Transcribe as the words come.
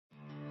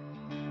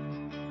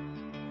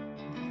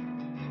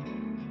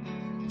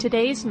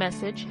Today's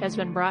message has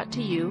been brought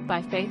to you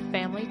by Faith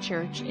Family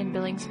Church in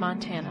Billings,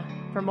 Montana.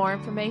 For more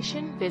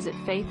information, visit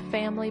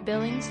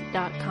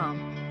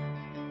faithfamilybillings.com.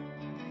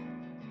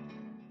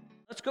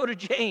 Let's go to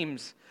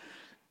James.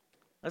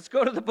 Let's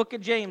go to the book of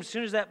James. As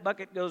soon as that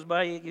bucket goes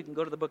by, you can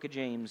go to the book of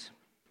James.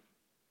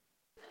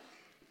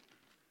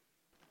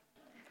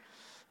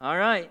 All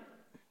right.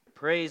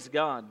 Praise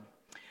God.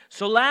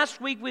 So last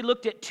week we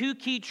looked at two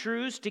key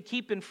truths to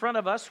keep in front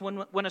of us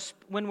when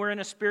we're in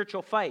a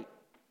spiritual fight.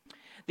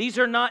 These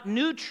are not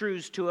new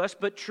truths to us,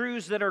 but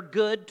truths that are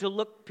good to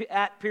look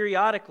at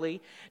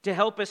periodically to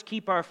help us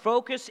keep our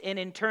focus and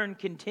in turn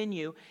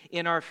continue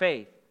in our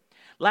faith.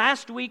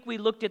 Last week we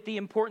looked at the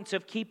importance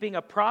of keeping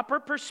a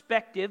proper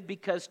perspective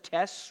because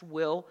tests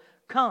will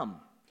come.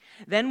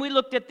 Then we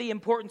looked at the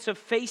importance of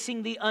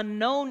facing the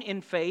unknown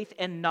in faith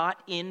and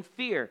not in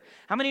fear.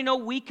 How many know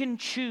we can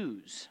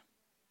choose?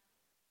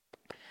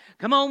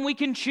 Come on, we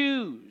can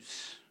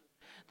choose.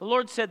 The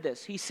Lord said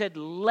this. He said,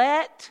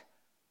 "Let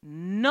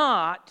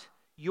not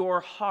your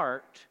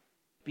heart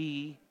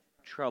be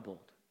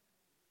troubled."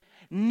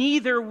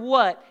 Neither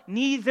what?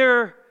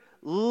 Neither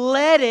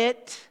let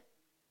it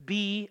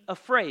be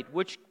afraid,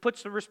 which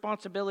puts the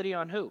responsibility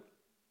on who?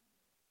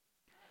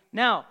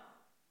 Now,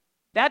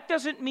 that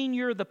doesn't mean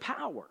you're the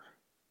power.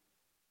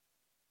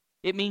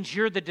 It means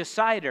you're the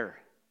decider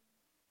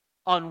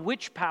on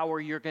which power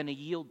you're going to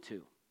yield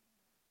to.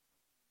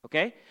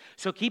 Okay?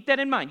 So keep that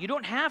in mind. You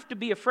don't have to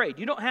be afraid.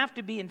 You don't have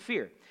to be in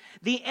fear.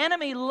 The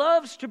enemy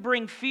loves to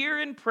bring fear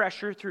and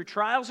pressure through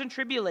trials and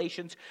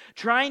tribulations,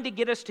 trying to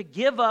get us to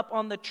give up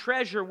on the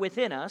treasure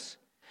within us.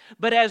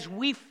 But as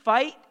we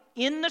fight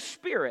in the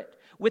Spirit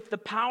with the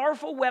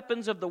powerful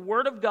weapons of the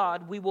Word of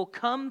God, we will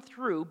come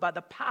through by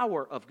the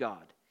power of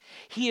God.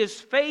 He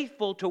is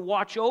faithful to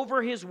watch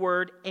over His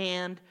Word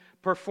and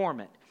perform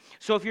it.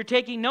 So if you're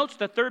taking notes,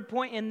 the third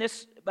point in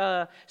this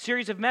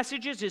series of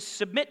messages is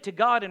submit to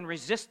God and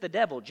resist the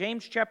devil.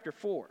 James chapter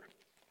 4.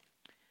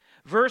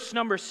 Verse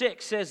number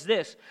 6 says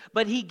this,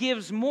 "But He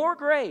gives more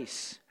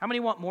grace." How many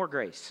want more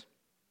grace?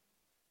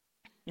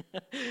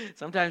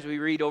 Sometimes we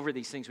read over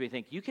these things, we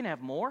think, you can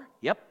have more?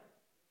 Yep.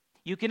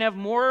 You can have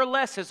more or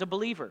less as a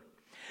believer.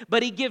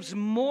 But He gives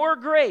more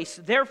grace.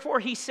 Therefore,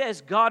 He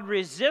says, God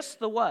resists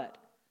the what?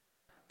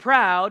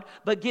 Proud,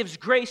 but gives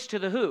grace to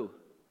the who?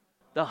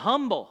 The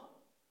humble.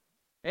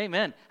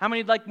 Amen. How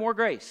many would like more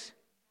grace?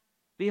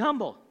 Be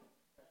humble.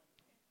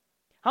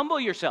 Humble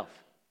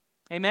yourself.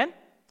 Amen.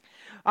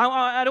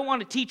 I don't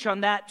want to teach on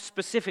that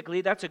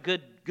specifically. That's a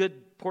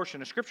good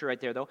portion of Scripture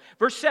right there, though.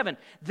 Verse 7,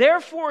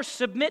 "Therefore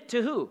submit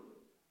to who?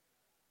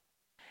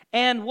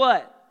 And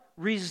what?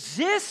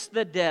 Resist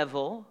the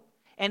devil,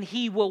 and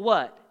he will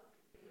what?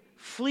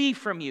 Flee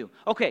from you."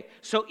 Okay,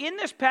 so in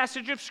this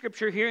passage of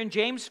Scripture here in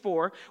James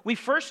 4, we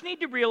first need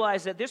to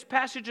realize that this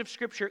passage of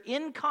Scripture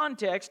in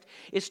context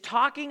is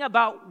talking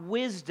about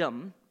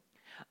wisdom,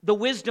 the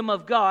wisdom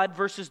of God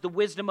versus the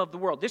wisdom of the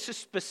world. This is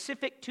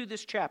specific to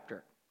this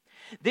chapter.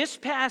 This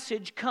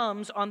passage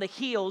comes on the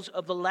heels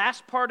of the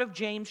last part of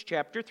James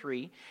chapter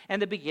 3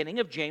 and the beginning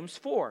of James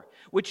 4,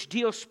 which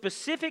deals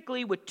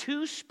specifically with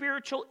two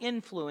spiritual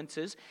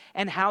influences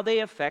and how they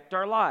affect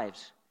our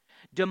lives.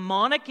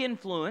 Demonic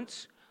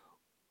influence,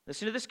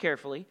 listen to this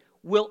carefully,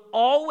 will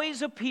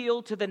always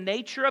appeal to the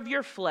nature of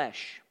your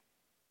flesh.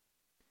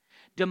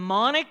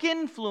 Demonic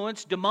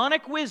influence,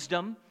 demonic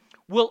wisdom,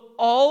 will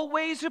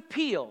always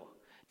appeal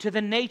to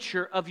the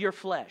nature of your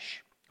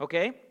flesh.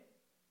 Okay?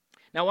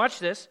 Now watch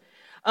this.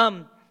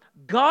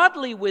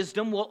 Godly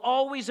wisdom will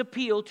always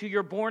appeal to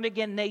your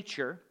born-again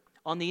nature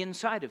on the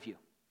inside of you.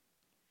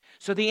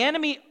 So the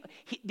enemy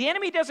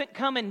doesn't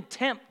come and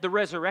tempt the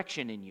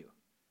resurrection in you.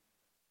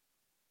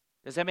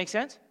 Does that make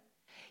sense?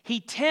 He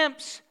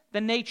tempts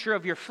the nature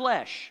of your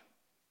flesh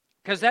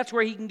because that's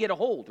where he can get a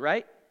hold,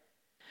 right?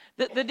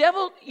 The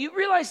devil, you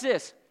realize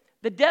this,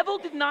 the devil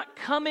did not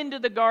come into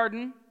the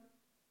garden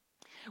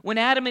when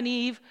Adam and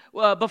Eve,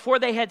 before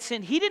they had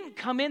sinned. He didn't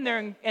come in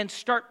there and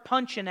start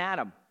punching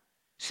Adam,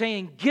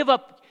 saying, "Give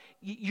up,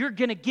 you're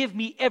going to give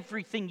me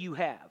everything you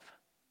have.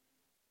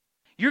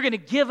 You're going to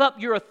give up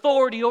your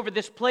authority over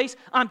this place.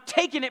 I'm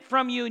taking it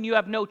from you and you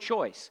have no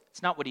choice."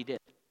 It's not what he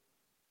did.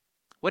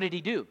 What did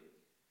he do?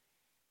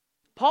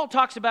 Paul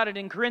talks about it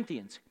in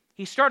Corinthians.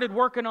 He started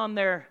working on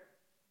their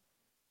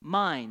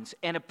minds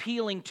and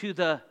appealing to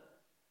the,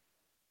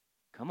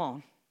 come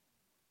on.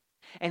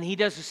 And he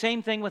does the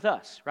same thing with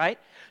us, right?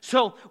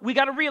 So we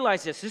got to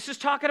realize this. This is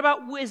talking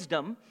about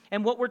wisdom,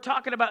 and what we're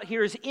talking about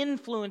here is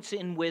influence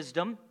in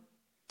wisdom.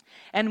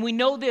 And we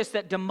know this,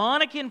 that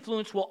demonic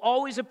influence will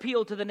always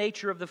appeal to the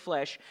nature of the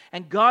flesh,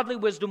 and godly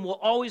wisdom will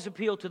always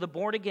appeal to the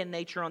born-again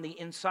nature on the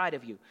inside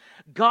of you.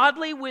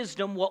 Godly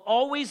wisdom will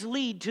always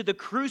lead to the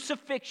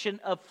crucifixion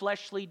of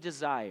fleshly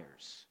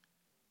desires.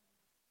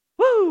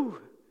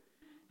 Woo!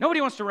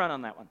 Nobody wants to run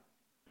on that one.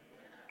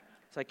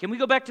 It's like, can we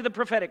go back to the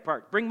prophetic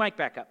part? Bring Mike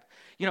back up.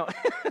 You know,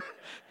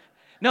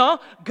 no,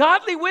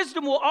 godly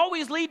wisdom will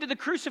always lead to the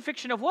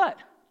crucifixion of what?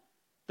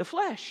 The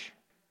flesh.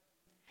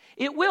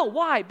 It will.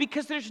 Why?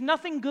 Because there's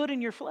nothing good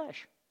in your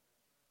flesh.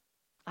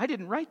 I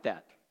didn't write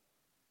that.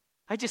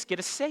 I just get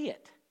to say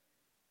it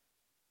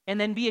and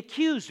then be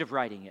accused of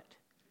writing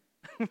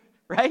it.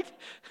 Right?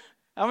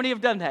 How many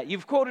have done that?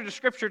 You've quoted a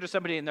scripture to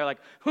somebody and they're like,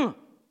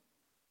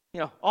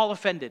 all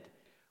offended.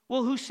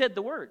 Well, who said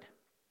the word?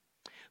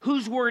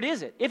 Whose word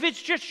is it? If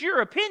it's just your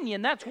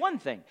opinion, that's one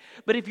thing.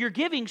 But if you're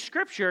giving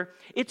scripture,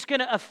 it's going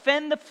to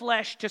offend the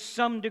flesh to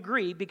some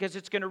degree because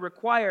it's going to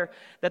require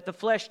that the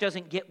flesh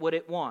doesn't get what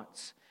it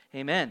wants.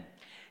 Amen.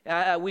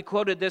 We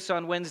quoted this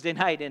on Wednesday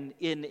night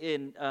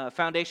in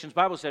Foundations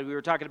Bible Study. We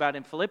were talking about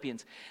in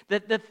Philippians.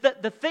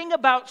 The thing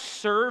about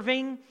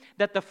serving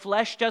that the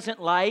flesh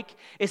doesn't like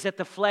is that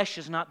the flesh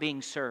is not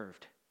being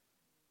served.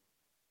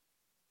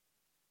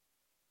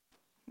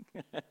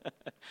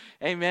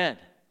 Amen.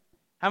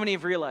 How many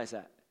have realized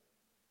that?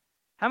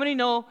 How many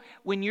know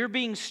when you're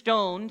being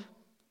stoned?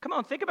 Come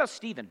on, think about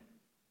Stephen.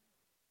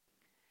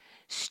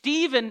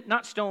 Stephen,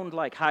 not stoned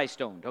like high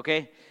stoned,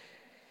 okay?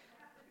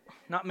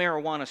 Not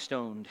marijuana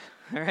stoned,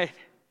 all right?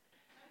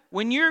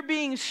 When you're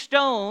being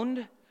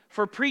stoned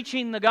for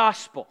preaching the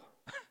gospel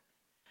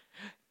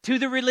to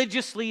the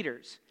religious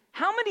leaders,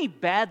 how many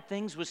bad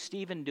things was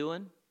Stephen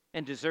doing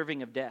and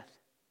deserving of death?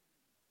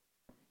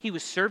 He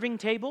was serving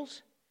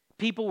tables.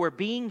 People were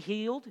being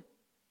healed.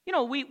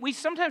 We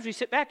sometimes we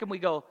sit back and we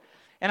go,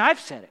 and I've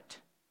said it,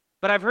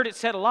 but I've heard it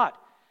said a lot.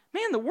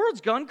 Man, the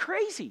world's gone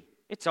crazy.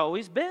 It's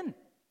always been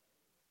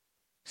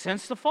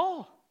since the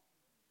fall.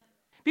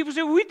 People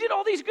say, we did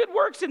all these good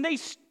works and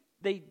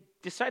they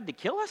decided to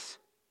kill us?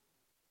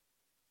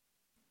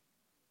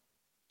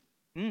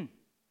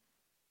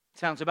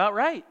 Sounds about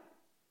right.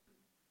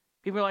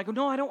 People are like, oh,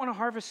 no, I don't want to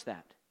harvest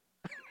that.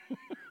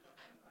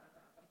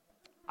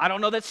 I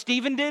don't know that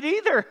Stephen did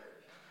either.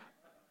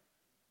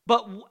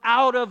 But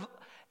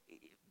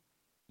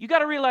you got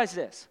to realize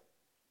this.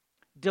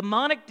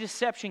 Demonic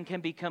deception can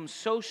become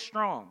so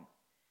strong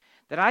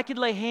that I could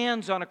lay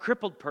hands on a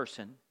crippled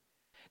person,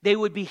 they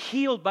would be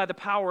healed by the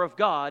power of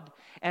God,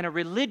 and a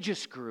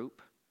religious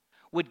group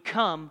would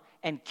come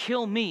and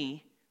kill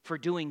me for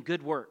doing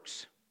good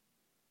works.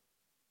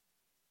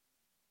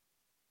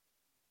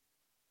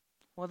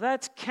 Well,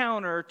 that's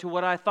counter to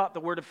what I thought the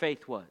word of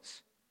faith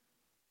was.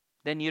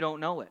 Then you don't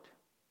know it.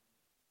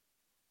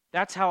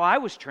 That's how I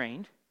was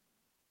trained.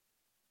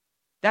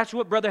 That's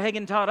what Brother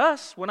Hagin taught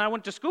us when I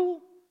went to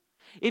school,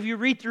 if you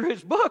read through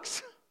his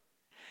books.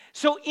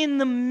 So in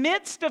the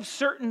midst of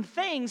certain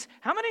things,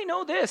 how many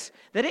know this?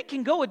 That it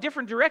can go a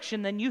different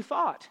direction than you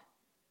thought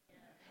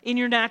in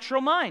your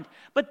natural mind.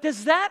 But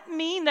does that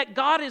mean that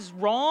God is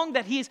wrong,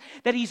 that he's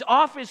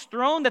off his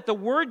throne, that the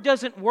word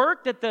doesn't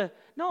work?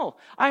 No.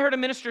 I heard a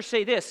minister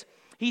say this.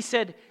 He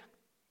said,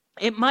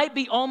 it might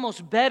be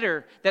almost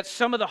better that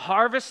some of the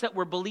harvests that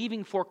we're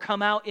believing for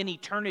come out in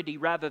eternity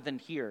rather than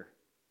here.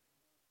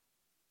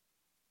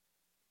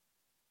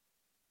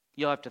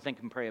 You'll have to think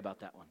and pray about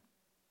that one.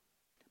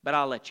 But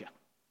I'll let you.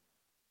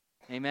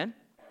 Amen?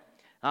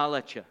 I'll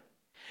let you.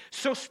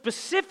 So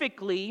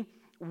specifically,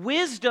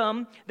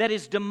 wisdom that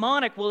is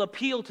demonic will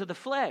appeal to the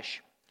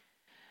flesh.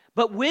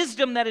 But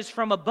wisdom that is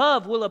from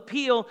above will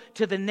appeal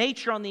to the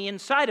nature on the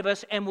inside of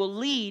us and will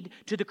lead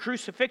to the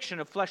crucifixion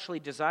of fleshly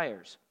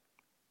desires.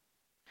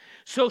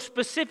 So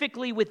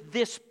specifically with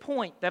this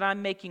point that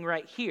I'm making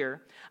right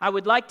here, I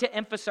would like to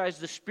emphasize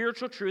the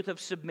spiritual truth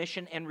of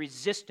submission and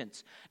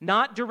resistance,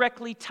 not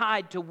directly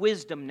tied to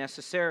wisdom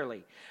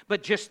necessarily,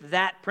 but just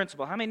that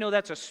principle. How many know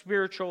that's a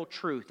spiritual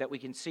truth that we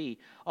can see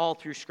all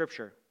through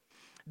Scripture?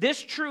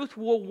 This truth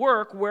will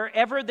work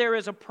wherever there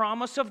is a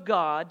promise of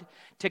God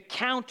to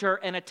counter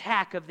an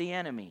attack of the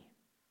enemy.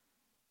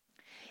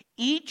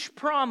 Each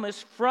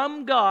promise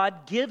from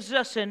God gives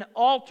us an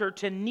altar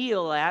to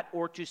kneel at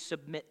or to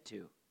submit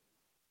to.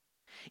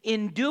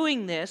 In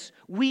doing this,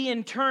 we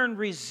in turn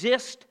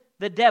resist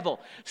the devil.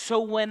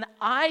 So when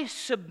I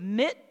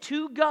submit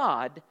to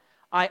God,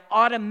 I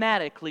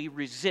automatically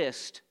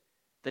resist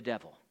the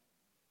devil.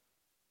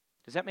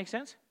 Does that make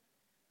sense?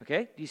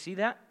 Okay, do you see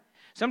that?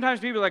 Sometimes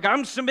people are like,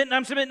 I'm submitting.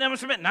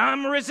 Now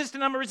I'm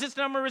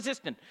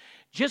resisting.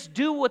 Just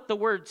do what the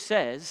word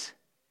says,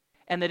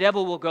 and the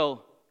devil will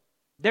go,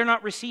 they're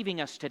not receiving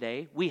us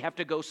today. We have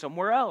to go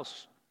somewhere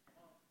else.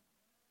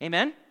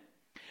 Amen?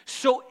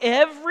 So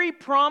every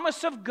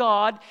promise of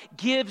God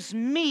gives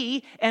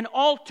me an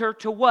altar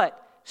to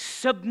what?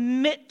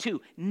 Submit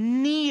to,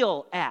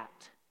 kneel at.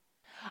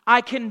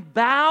 I can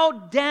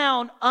bow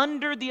down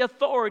under the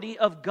authority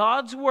of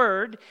God's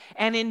word,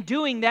 and in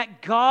doing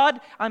that,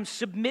 God, I'm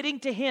submitting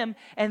to Him,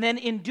 and then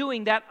in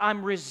doing that,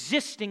 I'm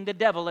resisting the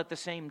devil at the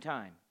same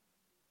time.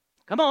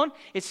 Come on,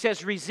 it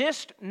says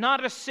resist,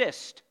 not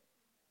assist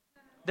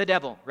the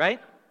devil, right?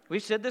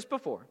 We've said this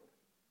before.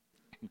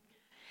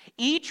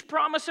 Each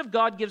promise of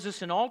God gives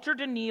us an altar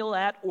to kneel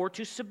at or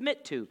to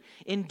submit to.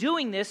 In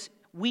doing this,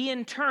 we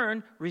in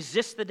turn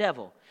resist the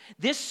devil.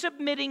 This is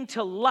submitting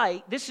to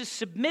light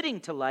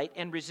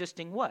and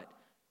resisting what?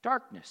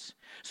 Darkness.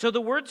 So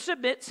the word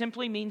submit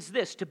simply means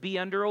this, to be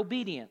under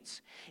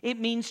obedience. It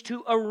means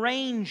to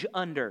arrange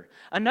under.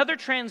 Another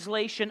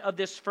translation of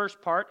this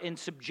first part in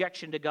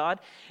subjection to God,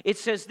 it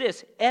says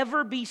this,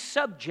 ever be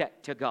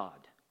subject to God.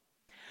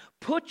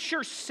 Put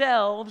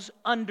yourselves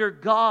under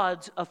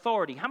God's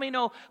authority. How many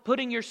know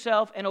putting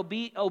yourself and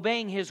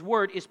obeying His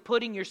word is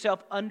putting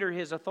yourself under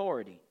His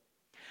authority?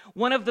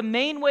 One of the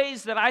main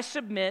ways that I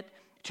submit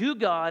to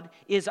God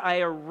is I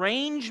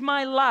arrange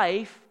my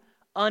life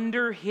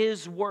under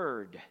His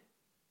word.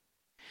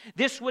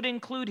 This would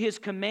include His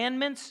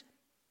commandments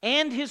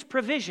and His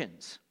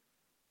provisions.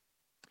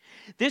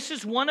 This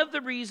is one of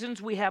the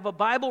reasons we have a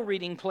Bible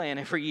reading plan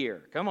every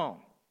year. Come on.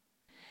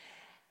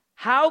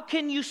 How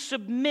can you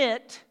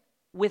submit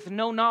with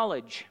no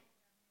knowledge?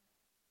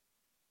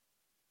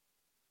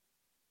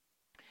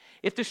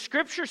 If the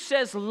Scripture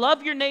says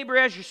love your neighbor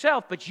as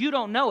yourself, but you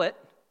don't know it,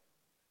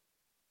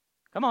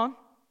 come on.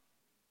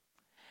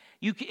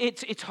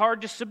 It's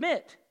hard to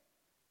submit.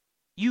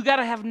 You got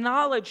to have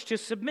knowledge to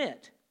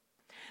submit.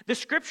 The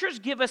Scriptures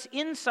give us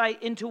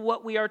insight into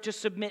what we are to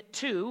submit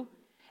to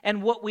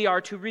and what we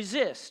are to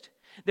resist.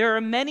 There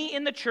are many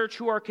in the church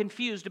who are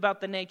confused about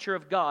the nature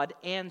of God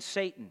and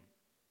Satan.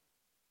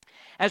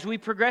 As we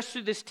progress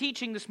through this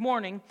teaching this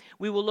morning,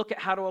 we will look at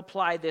how to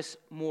apply this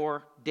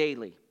more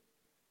daily.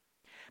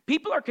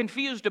 People are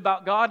confused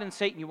about God and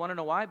Satan. You want to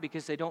know why?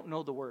 Because they don't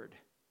know the Word.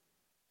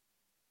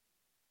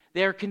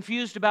 They're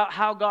confused about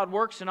how God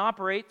works and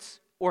operates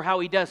or how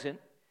He doesn't.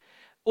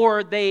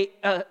 Or they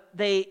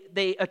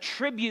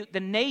attribute the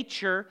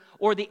nature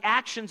or the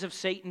actions of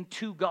Satan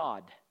to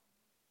God.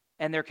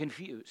 And they're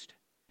confused.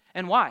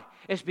 And why?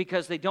 It's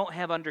because they don't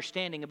have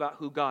understanding about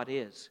who God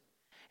is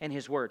and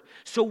His Word.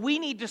 So we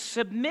need to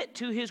submit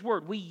to His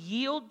Word. We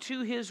yield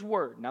to His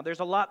Word. Now there's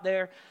a lot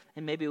there,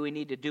 and maybe we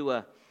need to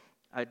do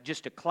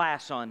just a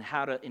class on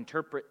how to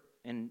interpret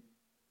and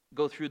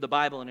go through the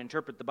Bible and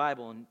interpret the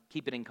Bible and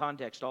keep it in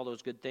context, all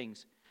those good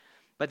things.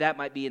 But that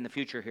might be in the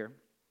future here.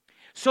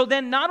 So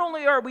then not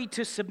only are we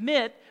to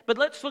submit, but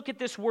let's look at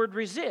this word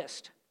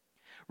resist.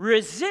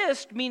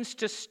 Resist means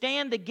to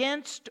stand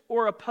against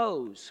or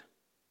oppose.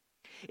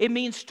 It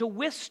means to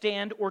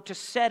withstand or to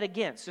set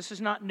against. This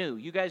is not new.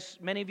 You guys,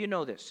 many of you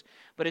know this,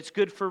 but it's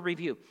good for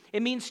review.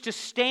 It means to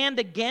stand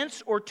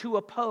against or to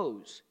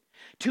oppose,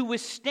 to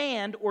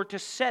withstand or to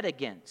set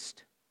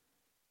against.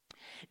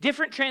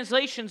 Different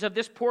translations of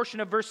this portion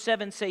of verse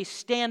 7 say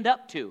stand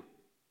up to.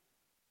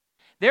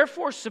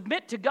 Therefore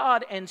submit to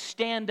God and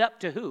stand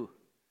up to who?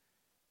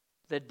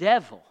 The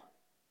devil.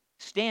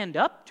 Stand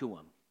up to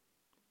him.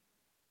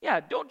 Yeah,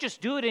 don't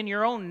just do it in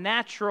your own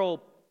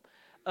natural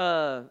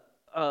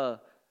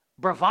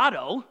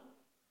bravado,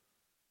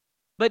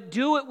 but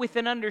do it with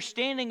an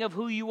understanding of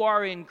who you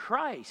are in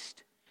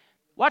Christ.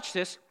 Watch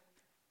this.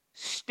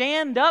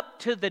 Stand up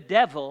to the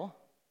devil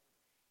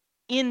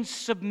in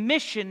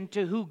submission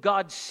to who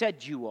God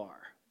said you are.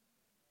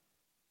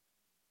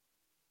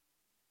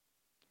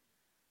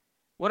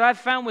 What I've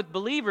found with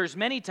believers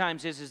many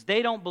times is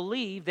they don't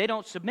believe, they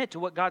don't submit to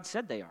what God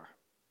said they are.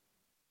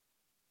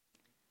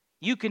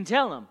 You can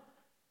tell them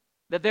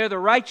that they're the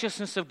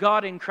righteousness of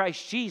God in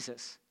Christ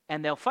Jesus,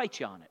 and they'll fight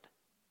you on it.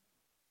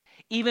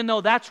 Even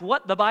though that's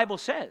what the Bible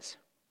says.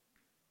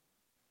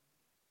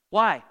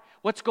 Why?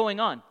 What's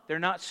going on? They're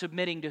not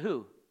submitting to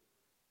who?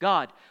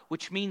 God,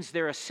 which means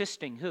they're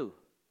assisting who?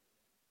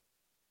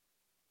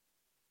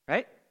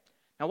 Right?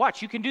 Now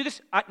watch, you can do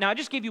this. Now I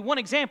just gave you one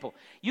example.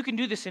 You can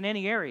do this in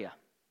any area.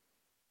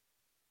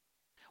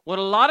 What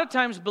a lot of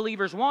times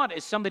believers want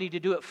is somebody to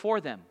do it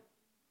for them.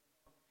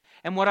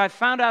 And what I've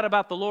found out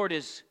about the Lord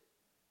is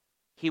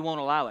He won't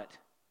allow it.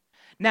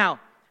 Now,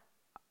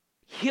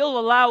 He'll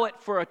allow it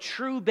for a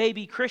true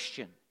baby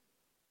Christian.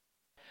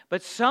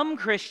 But some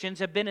Christians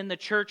have been in the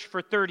church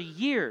for 30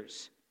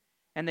 years,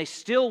 and they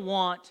still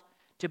want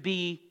to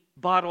be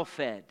bottle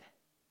fed.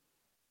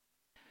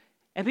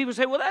 And people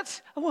say,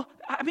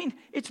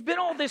 it's been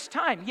all this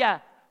time. Yeah,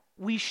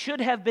 we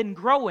should have been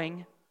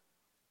growing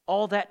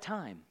all that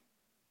time.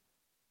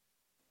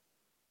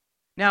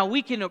 Now,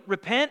 we can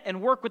repent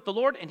and work with the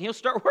Lord, and He'll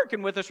start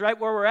working with us right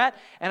where we're at.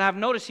 And I've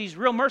noticed He's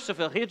real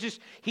merciful.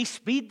 He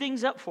speed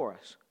things up for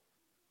us.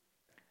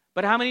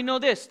 But how many know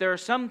this? There are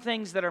some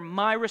things that are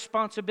my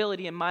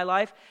responsibility in my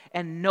life,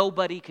 and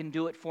nobody can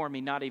do it for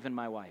me, not even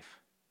my wife.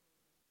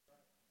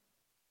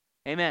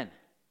 Amen.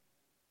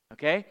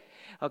 Okay?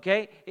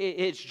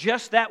 It's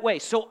just that way.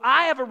 So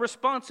I have a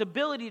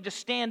responsibility to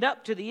stand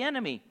up to the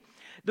enemy.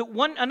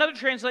 Another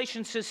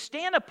translation says,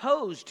 stand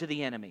opposed to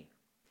the enemy.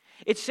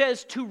 It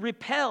says to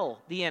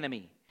repel the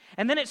enemy.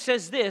 And then it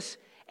says this,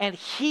 and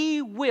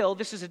he will,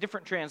 this is a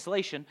different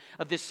translation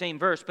of this same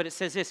verse, but it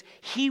says this,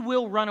 he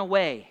will run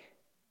away.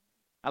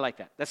 I like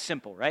that. That's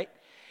simple, right?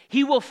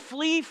 He will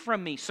flee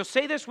from me. So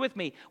say this with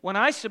me. When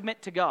I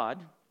submit to God,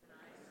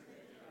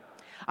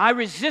 I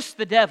resist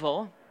the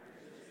devil,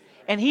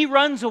 and he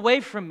runs away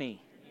from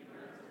me.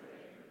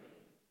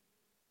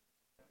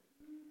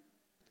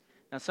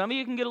 Now, some of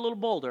you can get a little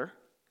bolder,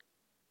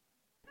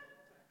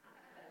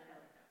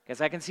 because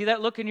I can see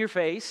that look in your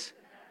face.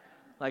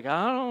 Like,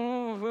 I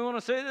don't know if we want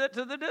to say that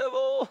to the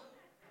devil.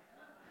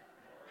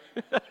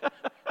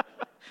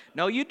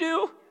 No, you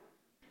do.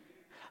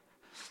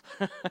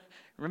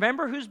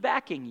 Remember who's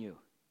backing you.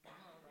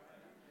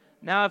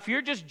 Now, if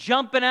you're just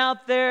jumping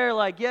out there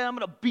like, yeah, I'm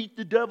going to beat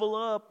the devil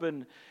up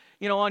and,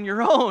 on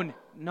your own.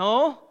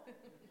 No,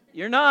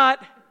 you're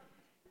not.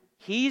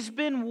 He's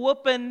been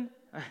whooping,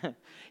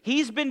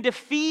 he's been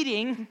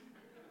defeating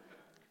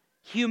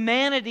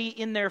humanity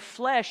in their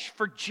flesh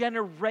for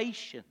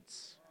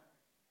generations.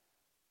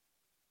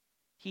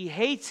 He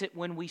hates it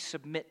when we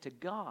submit to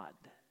God,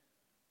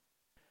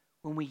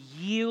 when we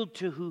yield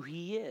to who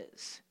He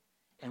is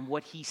and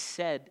what He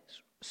said,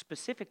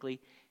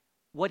 specifically,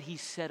 what He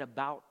said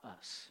about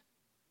us.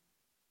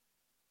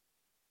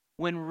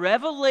 When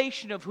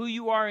revelation of who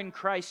you are in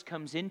Christ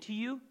comes into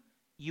you,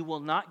 you will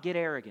not get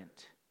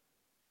arrogant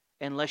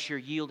unless you're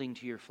yielding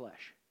to your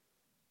flesh.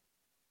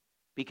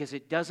 Because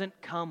it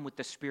doesn't come with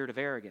the spirit of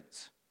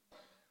arrogance.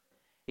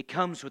 It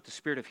comes with the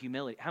spirit of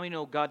humility. How many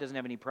know God doesn't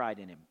have any pride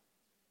in Him?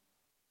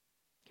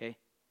 Okay?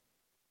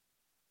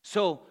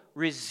 So,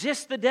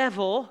 resist the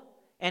devil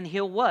and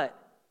he'll what?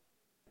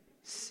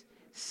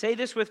 Say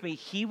this with me.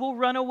 He will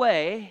run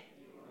away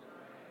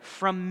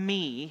from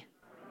me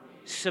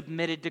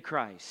submitted to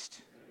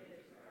Christ.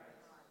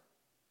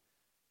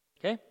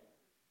 Okay?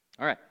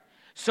 All right.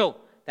 So,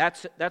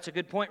 that's a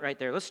good point right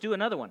there. Let's do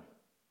another one.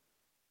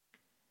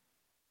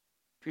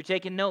 If you're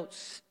taking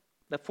notes,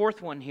 the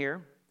fourth one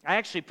here, I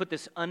actually put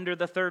this under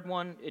the third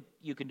one.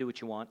 You can do what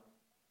you want.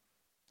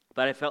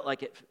 But I felt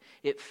like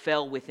it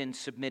fell within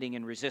submitting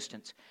and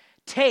resistance.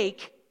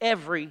 Take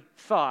every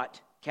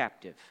thought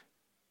captive.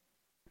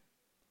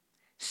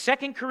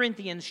 2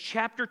 Corinthians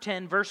chapter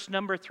 10, verse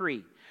number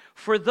 3.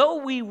 For though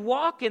we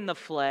walk in the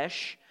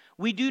flesh,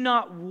 we do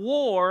not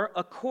war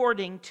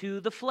according to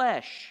the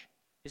flesh.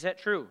 Is that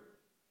true?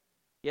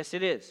 Yes,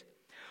 it is.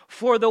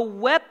 For the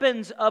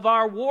weapons of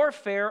our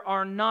warfare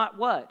are not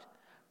what?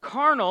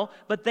 Carnal,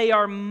 but they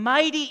are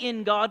mighty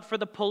in God for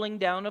the pulling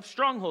down of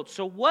strongholds.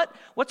 So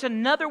what's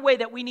another way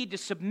that we need to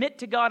submit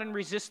to God and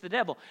resist the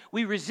devil?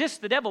 We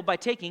resist the devil by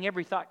taking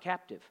every thought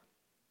captive.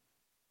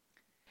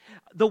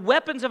 The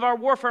weapons of our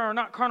warfare are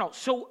not carnal.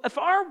 So if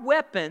our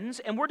weapons,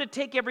 and we're to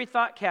take every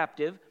thought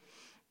captive,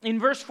 in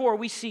verse 4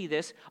 we see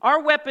this,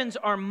 our weapons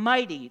are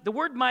mighty. The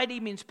word mighty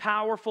means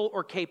powerful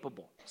or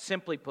capable,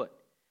 simply put.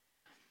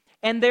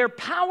 And they're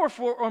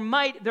powerful or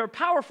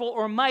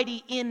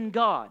mighty in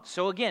God.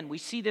 So again, we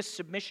see this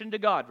submission to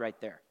God right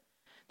there.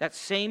 That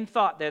same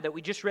thought there that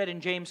we just read in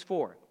James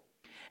 4.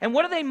 And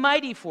what are they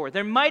mighty for?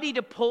 They're mighty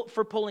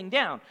for pulling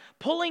down.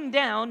 Pulling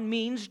down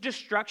means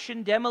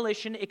destruction,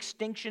 demolition,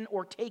 extinction,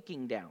 or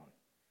taking down.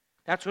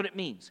 That's what it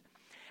means.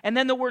 And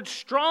then the word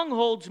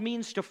strongholds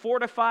means to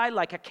fortify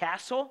like a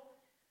castle.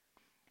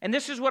 And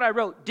this is what I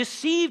wrote.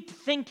 Deceived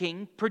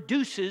thinking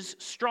produces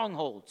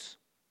strongholds.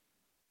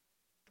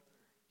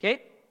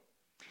 Okay?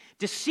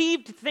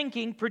 Deceived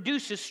thinking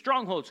produces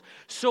strongholds.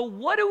 So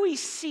what do we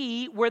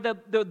see where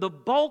the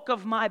bulk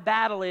of my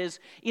battle is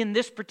in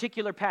this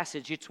particular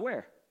passage? It's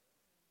where?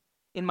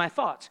 In my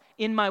thoughts.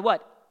 In my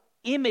what?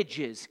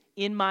 Images.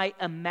 In my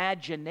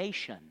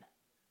imagination.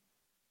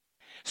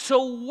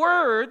 So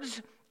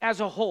words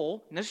as a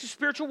whole, and this is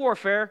spiritual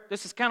warfare,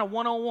 this is kind of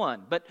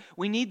 101, but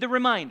we need the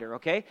reminder,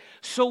 okay?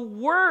 So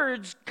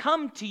words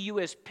come to you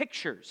as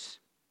pictures.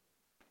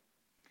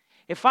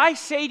 If I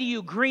say to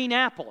you green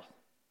apple,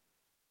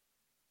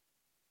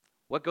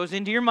 what goes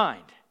into your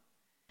mind?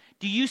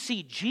 Do you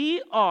see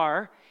G-R-E-E-N?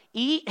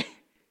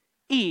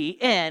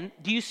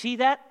 Do you see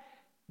that?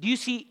 Do you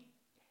see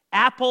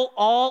apple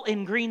all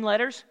in green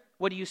letters?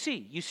 What do you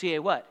see? You see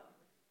a what?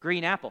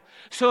 Green apple.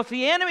 So if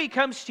the enemy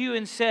comes to you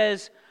and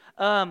says,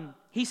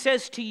 he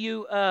says to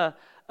you,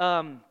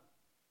 none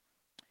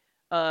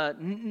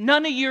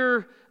of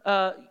your,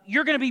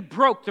 you're going to be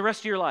broke the rest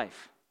of your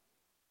life.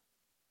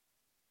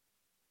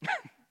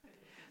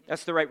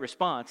 That's the right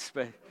response,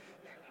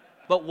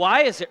 but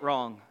why is it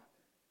wrong?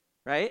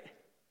 Right?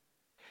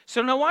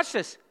 So now watch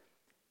this.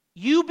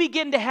 You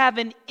begin to have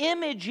an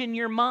image in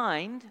your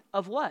mind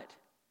of what?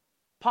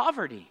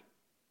 Poverty.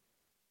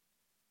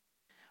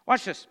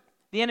 Watch this.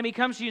 The enemy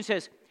comes to you and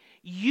says,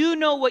 you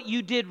know what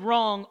you did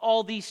wrong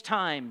all these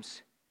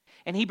times.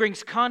 And he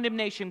brings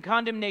condemnation,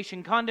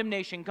 condemnation,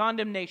 condemnation,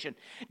 condemnation.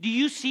 Do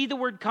you see the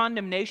word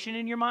condemnation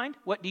in your mind?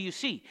 What do you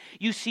see?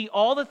 You see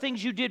all the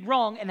things you did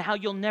wrong and how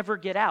you'll never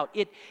get out.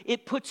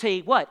 It puts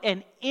a what?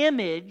 An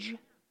image,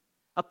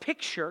 a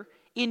picture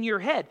in your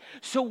head.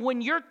 So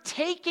when you're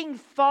taking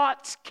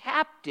thoughts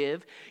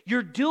captive,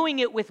 you're doing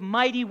it with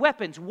mighty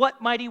weapons.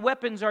 What mighty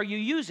weapons are you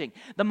using?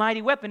 The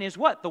mighty weapon is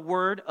what? The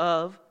Word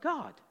of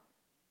God.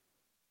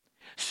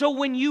 So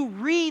when you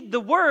read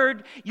the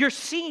Word, you're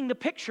seeing the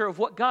picture of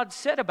what God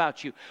said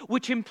about you,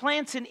 which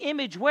implants an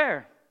image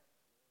where?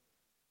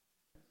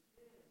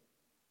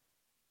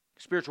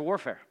 Spiritual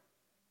warfare.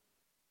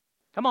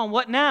 Come on,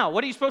 what now?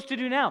 What are you supposed to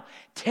do now?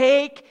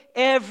 Take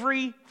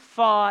every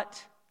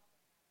thought.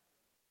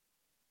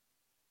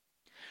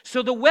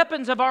 So the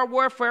weapons of our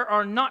warfare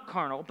are not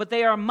carnal, but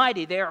they are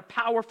mighty. They are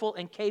powerful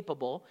and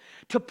capable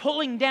to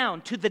pulling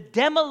down, to the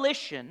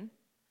demolition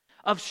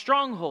of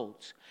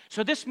strongholds.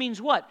 So this means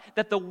what?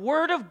 That the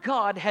Word of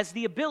God has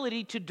the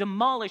ability to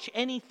demolish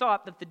any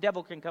thought that the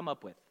devil can come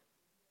up with.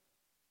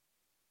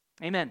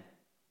 Amen.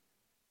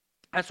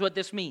 That's what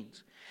this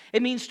means.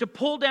 It means to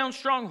pull down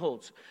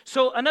strongholds.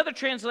 So another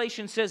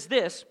translation says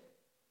this.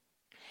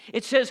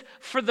 It says,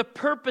 for the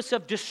purpose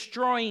of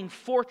destroying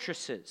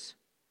fortresses.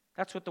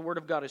 That's what the Word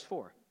of God is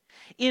for.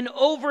 In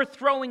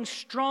overthrowing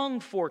strong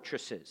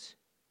fortresses.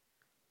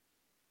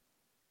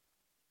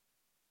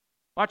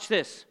 Watch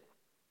this.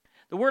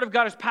 The Word of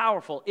God is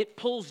powerful. It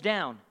pulls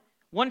down.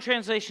 One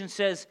translation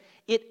says,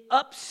 it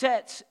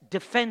upsets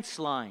defense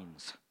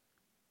lines.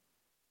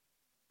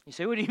 You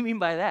say, what do you mean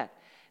by that?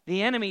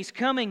 The enemy's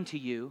coming to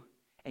you,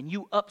 and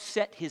you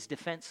upset his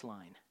defense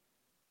line.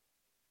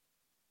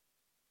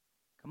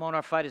 Come on,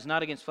 our fight is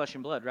not against flesh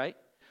and blood, right?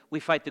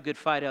 We fight the good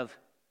fight of,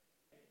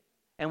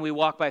 and we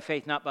walk by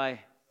faith, not by,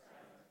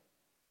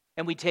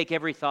 and we take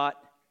every thought.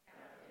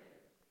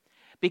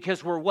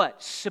 Because we're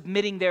what?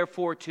 Submitting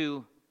therefore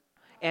to,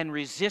 and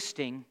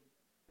resisting.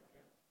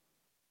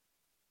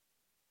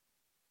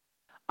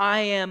 I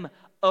am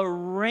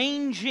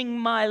arranging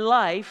my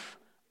life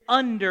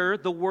under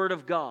the Word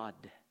of God.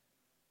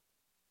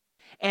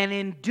 And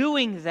in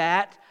doing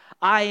that,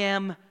 I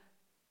am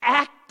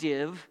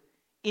active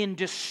in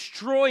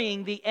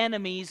destroying the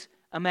enemy's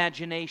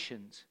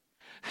imaginations.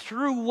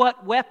 Through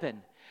what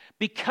weapon?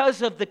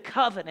 Because of the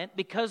covenant,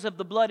 because of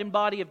the blood and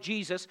body of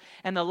Jesus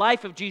and the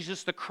life of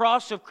Jesus, the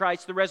cross of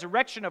Christ, the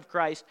resurrection of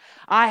Christ,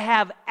 I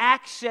have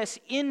access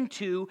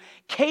into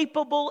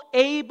capable,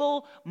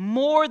 able,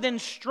 more than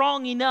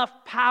strong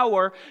enough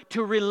power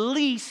to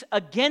release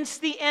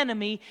against the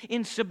enemy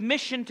in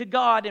submission to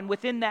God and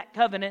within that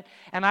covenant,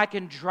 and I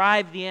can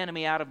drive the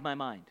enemy out of my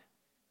mind.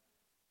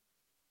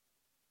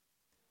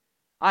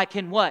 I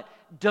can what?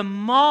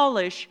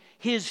 Demolish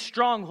his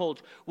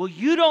strongholds. Well,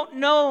 you don't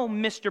know,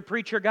 Mr.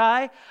 Preacher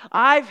Guy.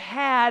 I've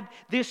had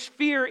this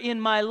fear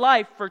in my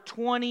life for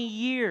 20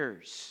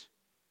 years.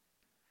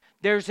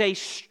 There's a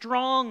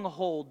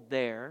stronghold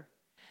there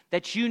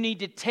that you need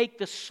to take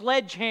the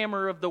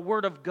sledgehammer of the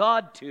Word of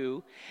God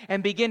to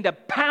and begin to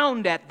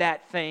pound at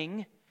that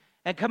thing.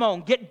 And come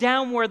on, get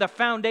down where the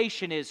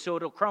foundation is so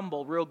it'll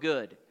crumble real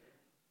good. Do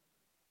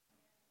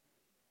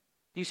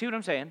you see what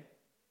I'm saying?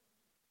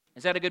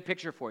 Is that a good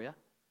picture for you?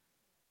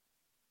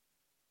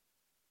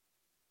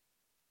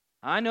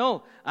 I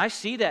know, I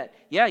see that.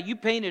 Yeah, you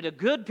painted a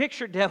good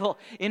picture, devil,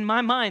 in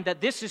my mind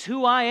that this is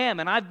who I am,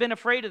 and I've been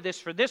afraid of this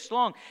for this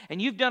long,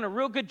 and you've done a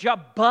real good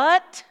job,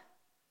 but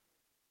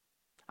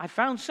I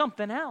found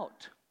something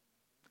out.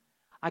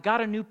 I got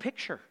a new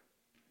picture.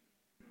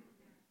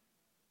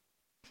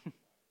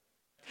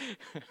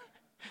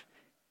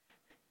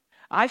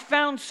 I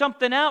found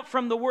something out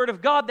from the Word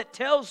of God that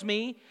tells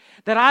me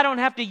that I don't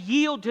have to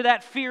yield to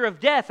that fear of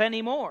death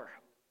anymore.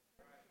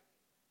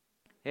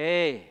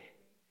 Hey,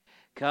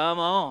 come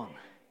on.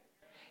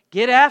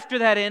 Get after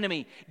that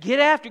enemy.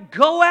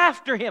 Go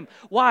after him.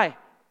 Why?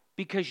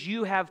 Because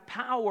you have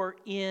power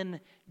in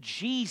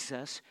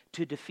Jesus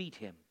to defeat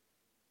him.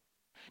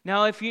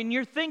 Now, if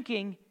you're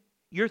thinking,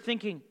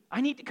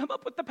 I need to come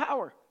up with the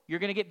power, you're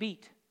going to get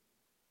beat.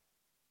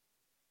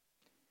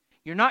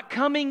 You're not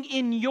coming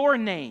in your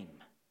name.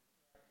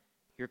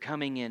 You're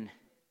coming in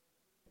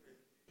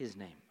His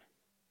name.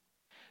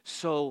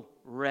 So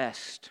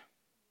rest.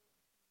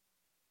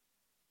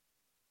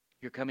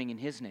 You're coming in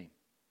His name.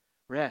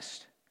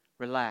 Rest.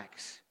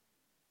 Relax.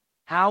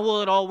 How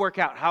will it all work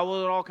out? How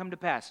will it all come to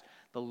pass?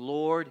 The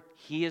Lord,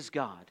 He is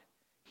God.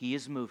 He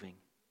is moving.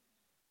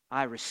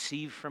 I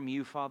receive from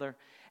you, Father,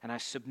 and I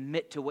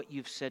submit to what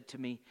you've said to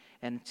me.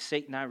 And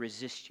Satan, I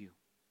resist you.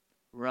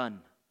 Run.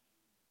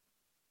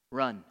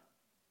 Run.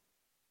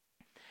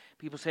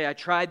 People say, I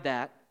tried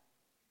that.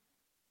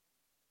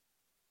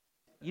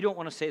 You don't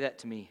want to say that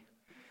to me.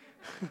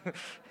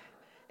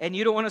 And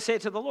you don't want to say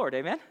it to the Lord,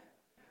 amen?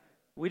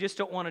 We just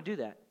don't want to do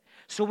that.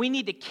 So we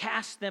need to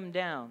cast them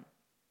down.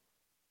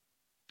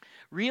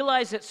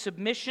 Realize that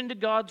submission to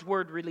God's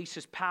word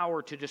releases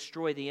power to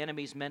destroy the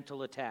enemy's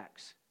mental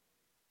attacks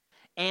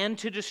and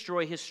to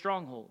destroy his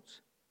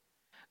strongholds.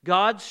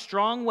 God's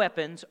strong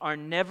weapons are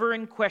never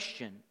in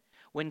question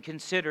when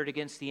considered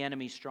against the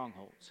enemy's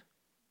strongholds.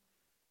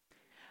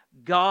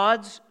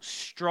 God's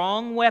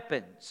strong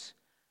weapons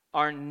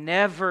are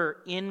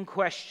never in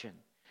question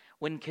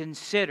when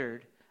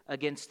considered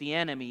against the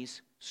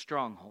enemy's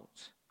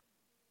strongholds.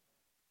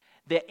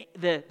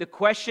 The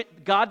question,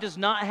 God does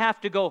not have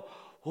to go,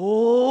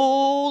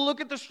 oh, look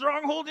at the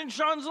stronghold in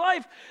Sean's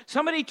life.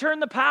 Somebody turn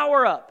the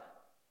power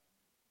up.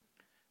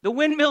 The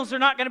windmills are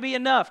not going to be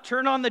enough.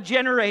 Turn on the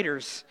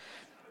generators.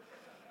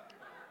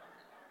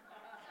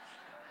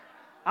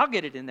 I'll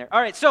get it in there. All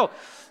right, so,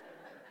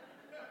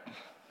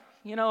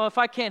 if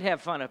I can't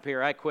have fun up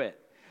here, I quit.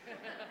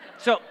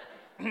 So,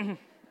 all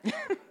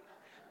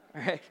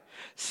right.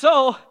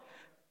 So,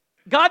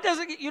 God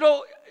doesn't,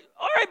 all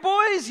right,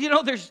 boys,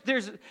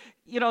 there's,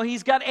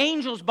 He's got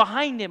angels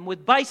behind him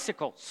with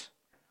bicycles,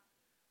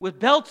 with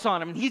belts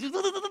on him. And he's,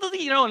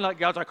 and like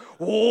God's like,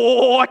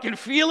 oh, I can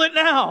feel it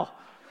now.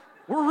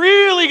 We're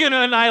really going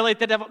to annihilate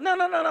the devil.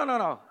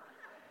 No.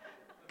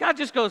 God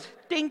just goes,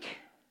 dink,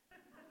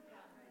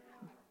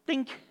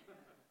 dink.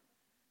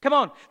 Come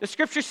on. The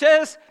scripture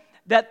says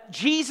that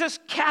Jesus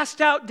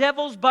cast out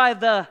devils by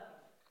the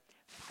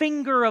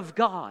finger of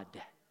God.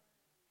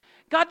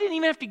 God didn't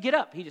even have to get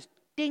up. He just,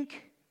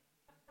 dink.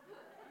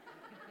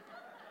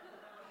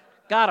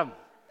 Got him.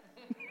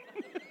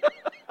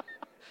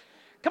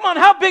 Come on,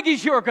 how big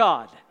is your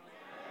God?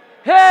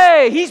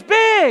 Hey, He's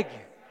big.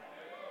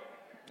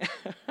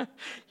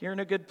 You're in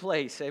a good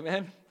place,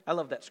 amen? I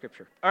love that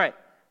scripture. All right.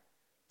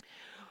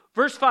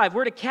 Verse 5,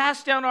 we're to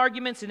cast down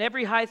arguments and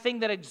every high thing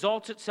that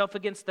exalts itself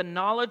against the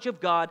knowledge of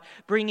God,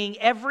 bringing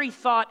every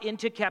thought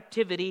into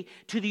captivity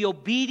to the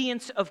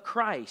obedience of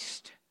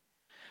Christ.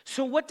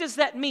 So what does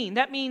that mean?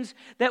 That means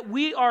that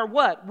we are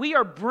what? We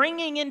are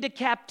bringing into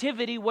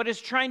captivity what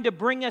is trying to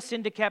bring us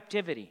into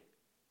captivity.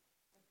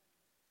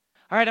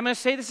 All right, I'm going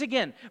to say this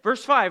again.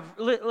 Verse 5,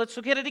 let's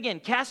look at it again.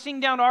 Casting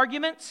down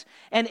arguments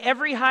and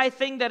every high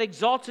thing that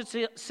exalts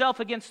itself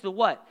against the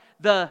what?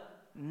 The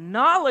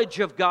knowledge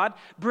of God,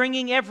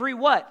 bringing every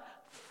what?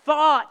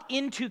 Thought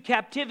into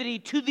captivity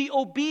to the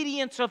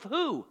obedience of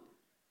who?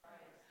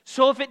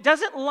 So if it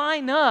doesn't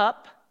line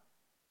up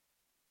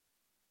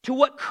to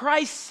what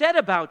Christ said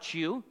about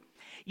you,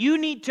 you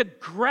need to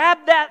grab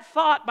that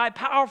thought by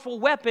powerful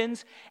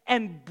weapons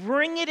and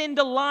bring it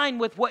into line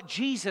with what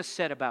Jesus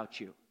said about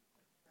you.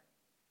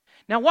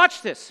 Now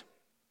watch this.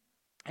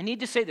 I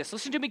need to say this.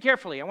 Listen to me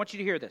carefully. I want you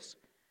to hear this.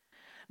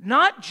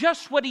 Not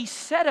just what He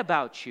said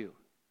about you,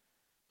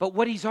 but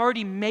what He's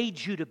already made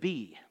you to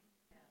be.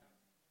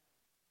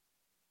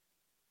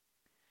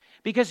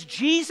 Because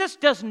Jesus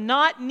does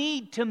not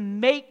need to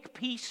make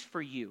peace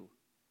for you.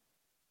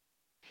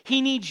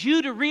 He needs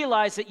you to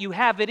realize that you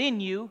have it in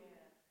you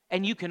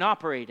and you can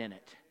operate in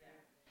it.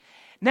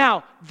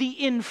 Now,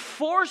 the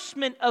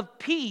enforcement of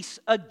peace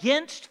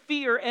against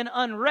fear and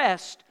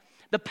unrest,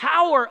 the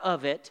power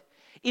of it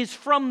is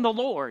from the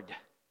Lord.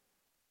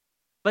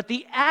 But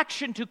the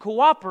action to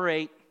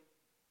cooperate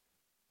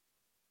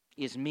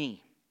is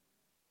me.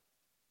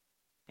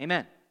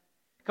 Amen.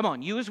 Come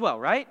on, you as well,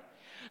 right?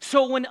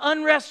 So when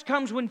unrest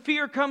comes, when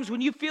fear comes,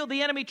 when you feel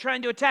the enemy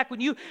trying to attack, when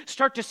you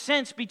start to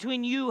sense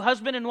between you,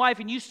 husband and wife,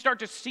 and you start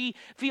to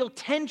feel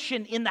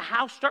tension in the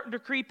house starting to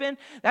creep in,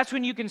 that's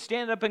when you can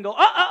stand up and go,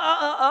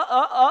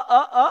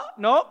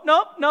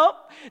 nope.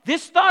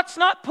 This thought's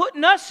not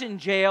putting us in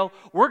jail.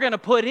 We're going to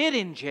put it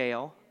in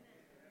jail.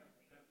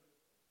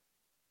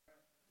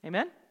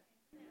 Amen?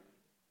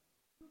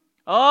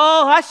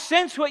 Oh, I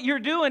sense what you're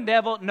doing,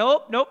 devil.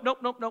 Nope.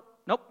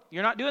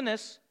 You're not doing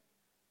this.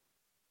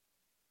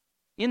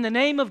 In the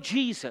name of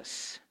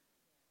Jesus,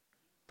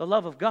 the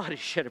love of God is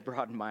shed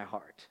abroad in my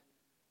heart.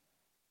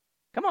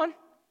 Come on.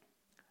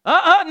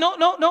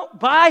 No.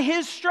 By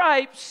His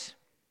stripes,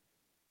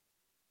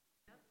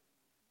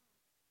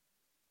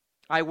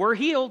 I were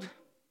healed.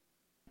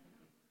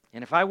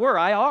 And if I were,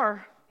 I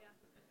are.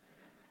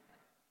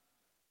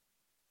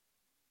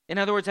 In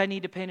other words, I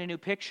need to paint a new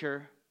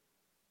picture.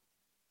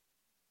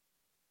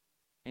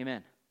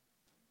 Amen.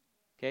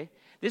 Okay?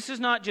 This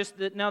is not just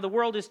that now the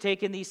world has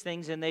taken these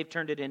things and they've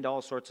turned it into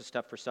all sorts of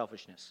stuff for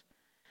selfishness.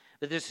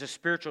 But this is a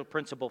spiritual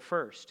principle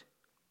first.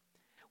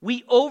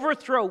 We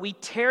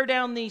tear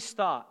down these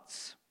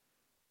thoughts.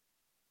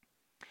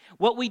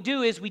 What we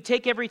do is we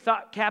take every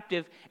thought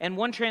captive, and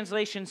one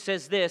translation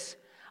says this: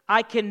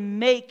 I can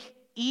make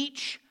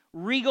each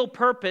regal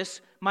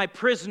purpose my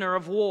prisoner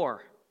of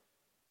war.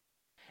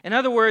 In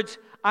other words,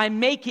 I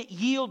make it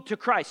yield to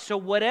Christ. So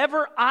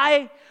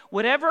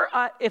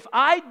if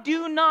I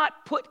do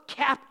not put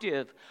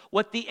captive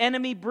what the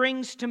enemy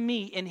brings to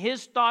me in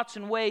his thoughts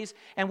and ways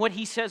and what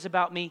he says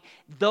about me,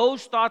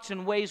 those thoughts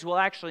and ways will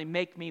actually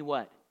make me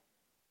what?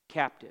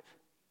 Captive.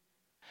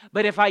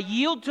 But if I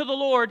yield to the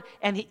Lord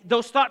and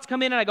those thoughts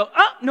come in and I go,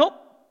 nope,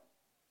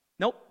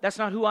 that's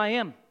not who I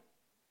am.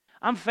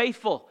 I'm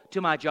faithful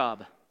to my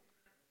job.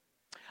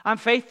 I'm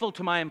faithful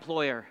to my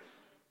employer.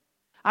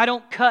 I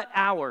don't cut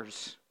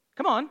hours.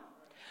 Come on.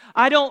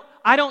 I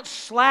don't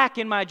slack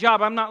in my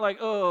job. I'm not like,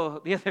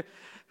 do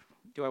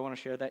I want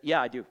to share that?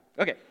 Yeah, I do.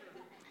 Okay.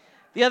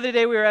 The other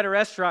day we were at a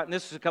restaurant, and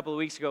this was a couple of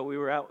weeks ago. We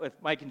were out with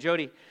Mike and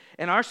Jody,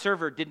 and our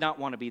server did not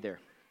want to be there.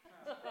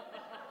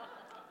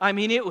 I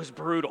mean, it was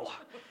brutal.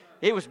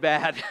 It was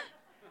bad.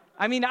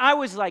 I mean, I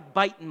was like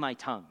biting my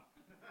tongue.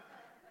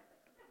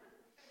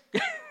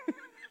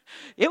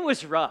 It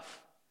was rough.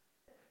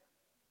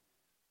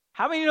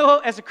 How many know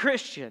as a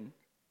Christian,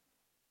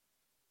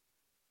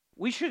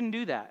 we shouldn't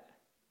do that?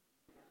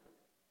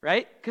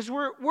 Right? Because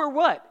we're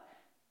what?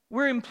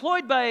 We're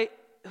employed by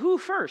who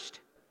first?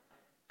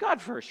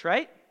 God first,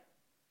 right?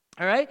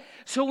 All right?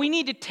 So we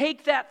need to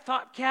take that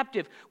thought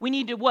captive. We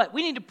need to what?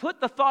 We need to put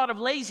the thought of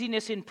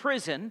laziness in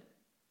prison.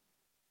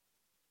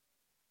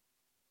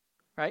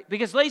 Right?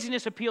 Because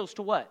laziness appeals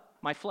to what?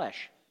 My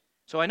flesh.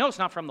 So I know it's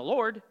not from the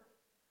Lord.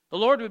 The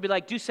Lord would be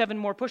like, do 7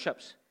 more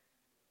push-ups.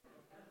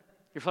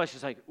 Your flesh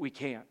is like, we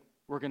can't.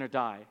 We're going to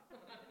die.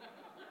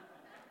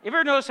 You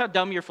ever notice how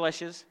dumb your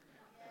flesh is?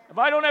 If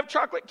I don't have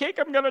chocolate cake,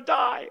 I'm going to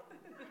die.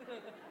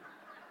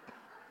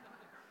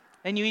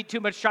 And you eat too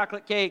much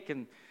chocolate cake,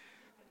 and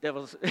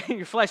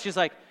your flesh is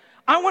like,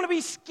 I want to be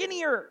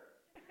skinnier.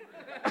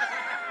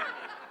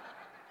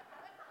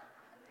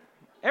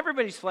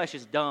 Everybody's flesh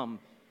is dumb.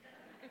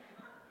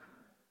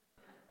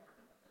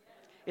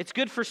 It's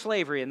good for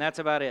slavery, and that's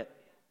about it.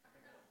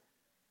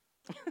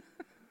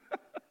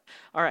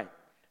 All right,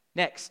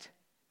 next,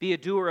 be a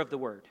doer of the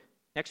word.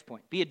 Next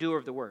point, be a doer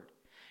of the word.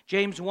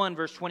 James 1,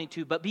 verse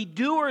 22, but be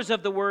doers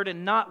of the word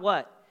and not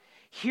what?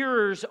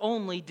 Hearers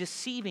only,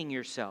 deceiving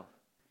yourself.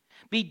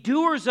 Be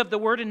doers of the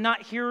word and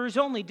not hearers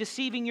only,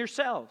 deceiving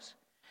yourselves.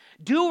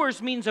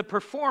 Doers means a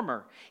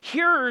performer.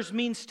 Hearers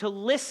means to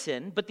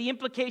listen, but the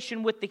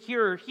implication with the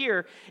hearer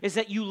here is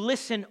that you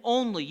listen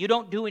only. You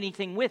don't do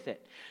anything with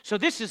it. So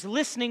this is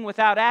listening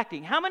without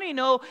acting. How many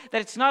know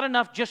that it's not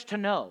enough just to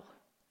know?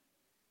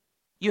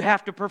 You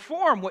have to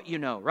perform what you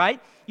know, right?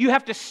 You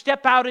have to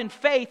step out in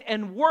faith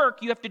and work.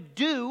 You have to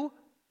do.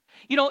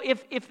 You know,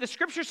 if the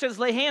scripture says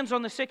lay hands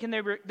on the sick and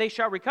they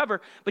shall recover,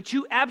 but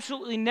you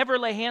absolutely never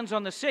lay hands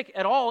on the sick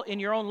at all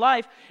in your own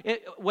life,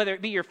 whether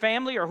it be your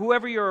family or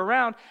whoever you're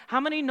around, how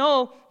many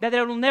know that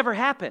it'll never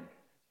happen?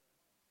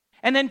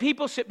 And then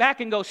people sit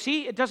back and go,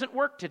 see, it doesn't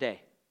work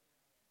today.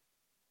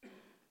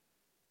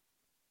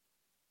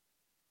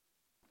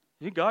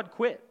 God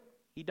quit.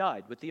 He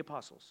died with the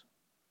apostles.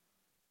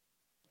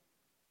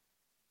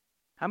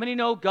 How many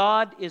know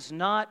God is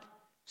not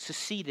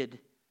seceded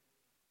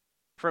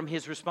from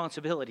his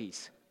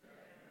responsibilities?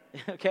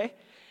 Okay?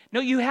 No,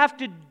 you have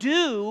to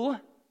do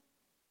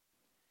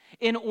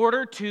in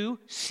order to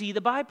see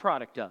the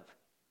byproduct of.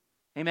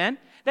 Amen?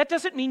 That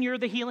doesn't mean you're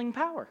the healing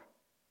power.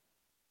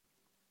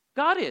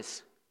 God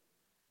is.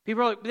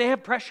 People are like, they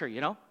have pressure,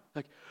 you know?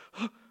 Like,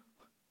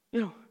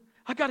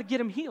 I got to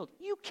get him healed.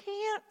 You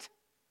can't.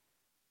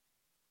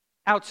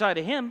 Outside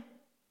of him.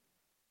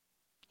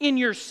 In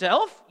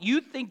yourself,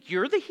 you think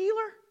you're the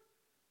healer?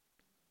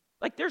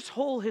 Like there's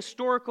whole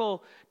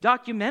historical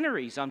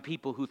documentaries on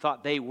people who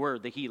thought they were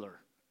the healer.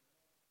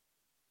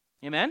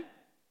 Amen?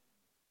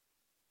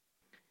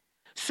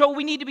 So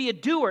we need to be a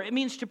doer. It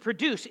means to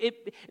produce.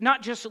 It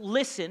not just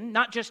listen,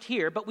 not just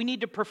hear, but we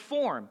need to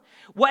perform.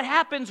 What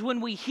happens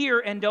when we hear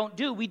and don't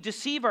do? We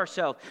deceive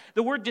ourselves.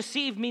 The word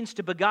deceive means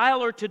to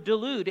beguile or to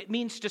delude. It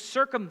means to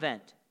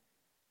circumvent.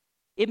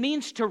 It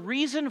means to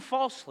reason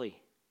falsely.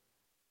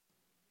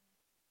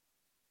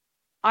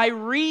 I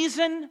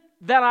reason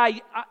that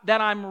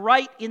I'm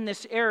right in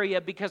this area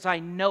because I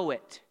know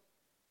it,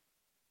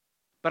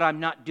 but I'm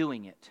not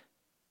doing it.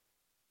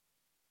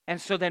 And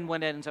so then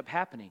what ends up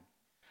happening?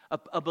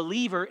 A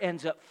believer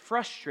ends up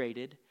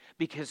frustrated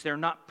because they're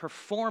not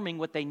performing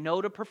what they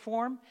know to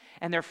perform,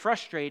 and they're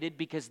frustrated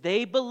because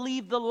they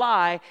believe the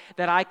lie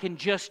that I can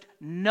just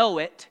know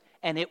it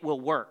and it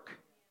will work.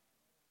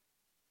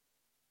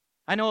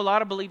 I know a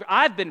lot of believers,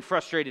 I've been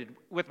frustrated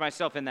with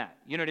myself in that.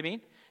 You know what I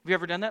mean? Have you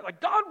ever done that?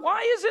 Like, God,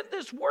 why isn't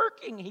this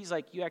working? He's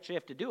like, you actually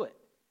have to do it.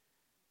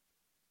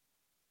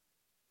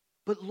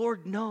 But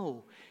Lord,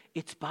 no,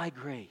 it's by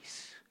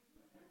grace,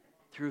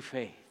 through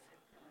faith.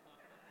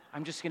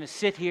 I'm just going to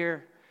sit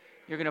here.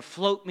 You're going to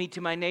float me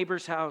to my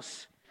neighbor's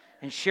house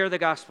and share the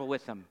gospel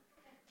with them.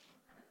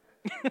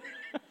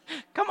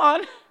 Come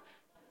on.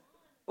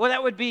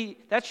 Well,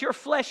 that's your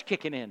flesh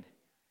kicking in.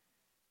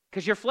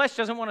 Because your flesh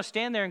doesn't want to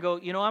stand there and go,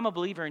 I'm a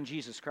believer in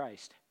Jesus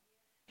Christ.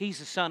 He's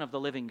the Son of the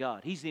living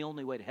God. He's the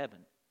only way to heaven.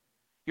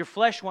 Your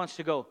flesh wants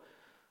to go,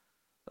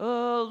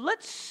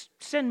 let's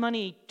send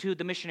money to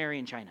the missionary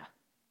in China.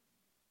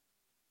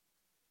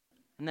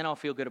 And then I'll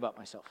feel good about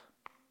myself.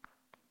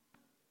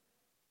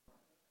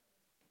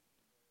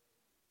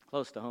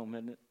 Close to home,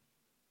 isn't it?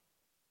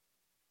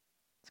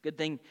 It's a good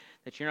thing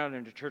that you're not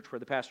in a church where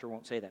the pastor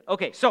won't say that.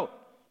 Okay, so,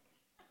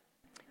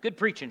 good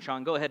preaching,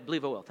 Sean. Go ahead,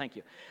 believe it will. Thank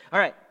you. All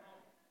right.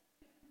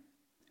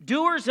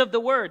 Doers of the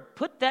word,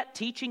 put that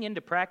teaching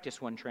into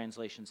practice, one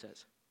translation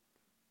says.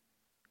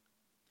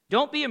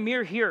 Don't be a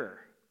mere hearer.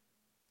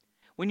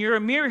 When you're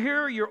a mere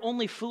hearer, you're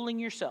only fooling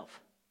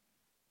yourself.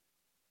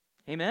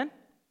 Amen?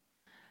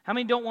 How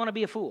many don't want to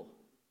be a fool?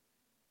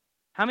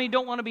 How many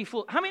don't want to be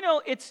fooled? How many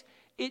know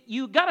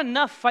you got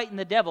enough fighting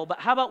the devil, but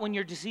how about when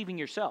you're deceiving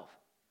yourself?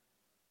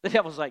 The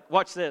devil's like,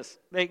 watch this.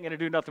 They ain't going to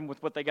do nothing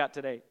with what they got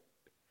today.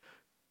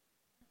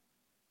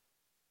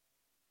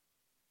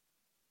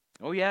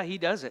 Oh yeah, he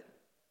does it.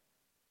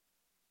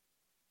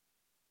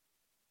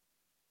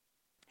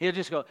 He'll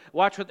just go,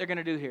 watch what they're going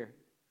to do here.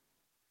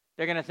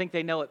 They're going to think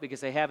they know it because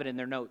they have it in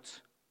their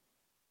notes.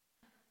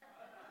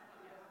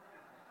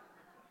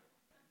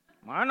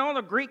 I know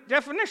the Greek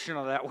definition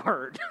of that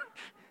word.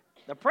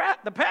 The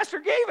pastor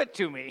gave it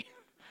to me.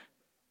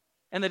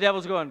 And the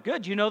devil's going,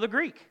 good, you know the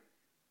Greek.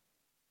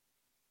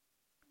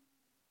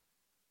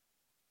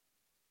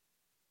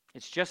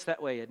 It's just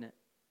that way, isn't it?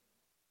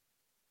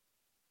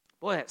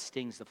 Boy, that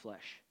stings the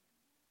flesh.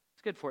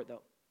 It's good for it,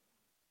 though.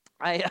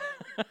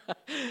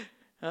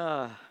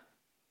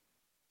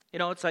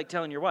 It's like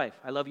telling your wife,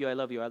 I love you, I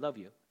love you, I love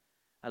you.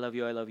 I love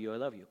you, I love you, I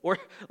love you. Or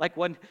like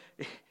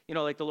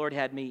like the Lord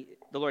has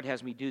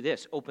me do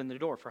this, open the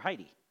door for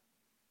Heidi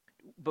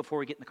before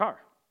we get in the car.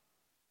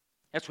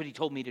 That's what he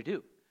told me to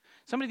do.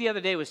 Somebody the other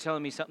day was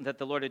telling me something that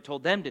the Lord had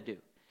told them to do.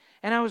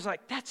 And I was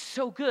like, that's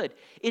so good.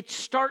 It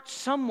starts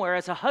somewhere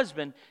as a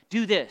husband,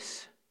 do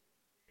this.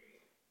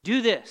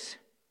 Do this.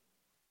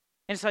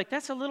 And it's like,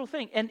 that's a little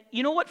thing. And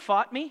you know what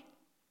fought me?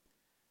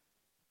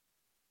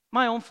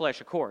 My own flesh,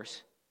 of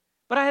course.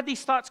 But I had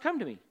these thoughts come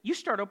to me. You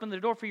start opening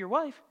the door for your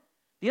wife,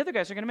 the other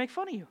guys are going to make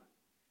fun of you.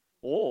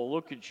 Oh,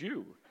 look at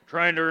you,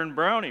 trying to earn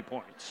brownie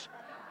points.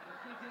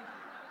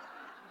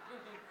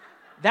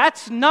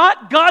 That's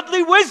not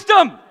godly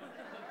wisdom.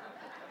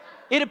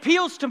 It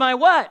appeals to my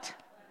what?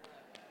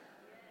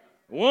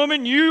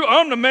 Woman,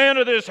 I'm the man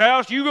of this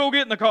house. You go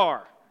get in the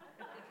car.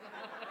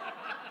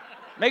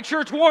 Make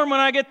sure it's warm when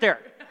I get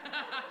there.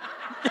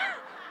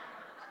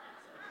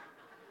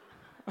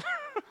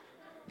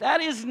 That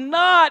is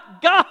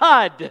not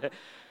God.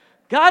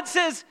 God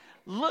says,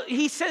 look,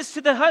 he says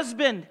to the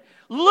husband,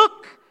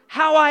 look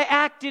how I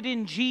acted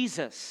in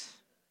Jesus.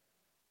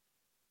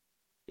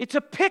 It's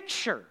a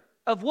picture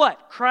of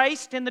what?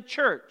 Christ and the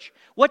church.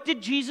 What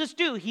did Jesus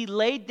do? He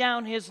laid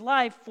down his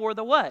life for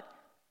the what?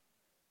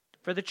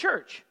 For the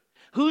church.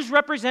 Who's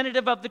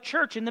representative of the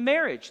church in the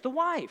marriage? The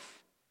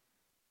wife.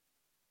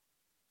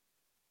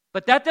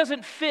 But that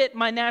doesn't fit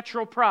my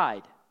natural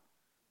pride.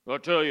 I'll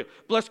tell you,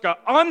 bless God,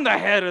 I'm the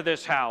head of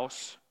this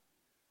house.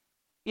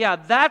 Yeah,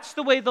 that's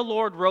the way the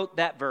Lord wrote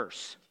that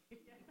verse.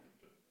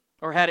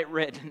 Or had it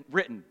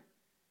written.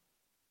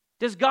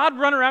 Does God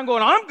run around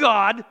going, I'm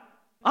God?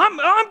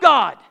 I'm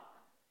God.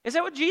 Is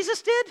that what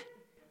Jesus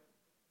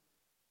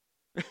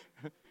did?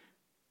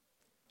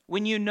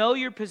 When you know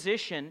your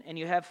position and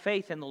you have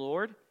faith in the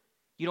Lord,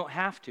 you don't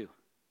have to.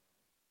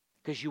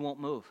 Because you won't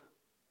move.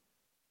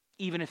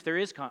 Even if there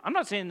is I'm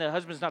not saying the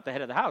husband's not the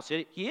head of the house.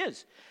 He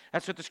is.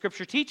 That's what the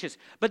scripture teaches.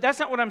 But that's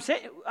not what I'm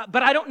saying.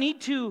 But I don't need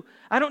to,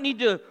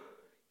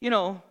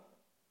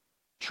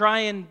 try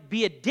and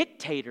be a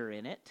dictator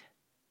in it.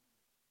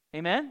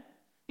 Amen?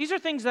 These are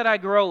things that I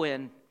grow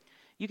in.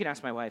 You can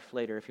ask my wife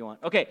later if you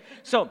want. Okay,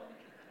 so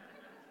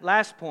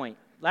last point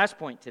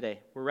today.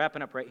 We're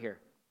wrapping up right here.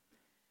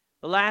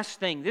 The last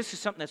thing, this is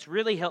something that's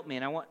really helped me,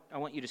 and I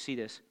want you to see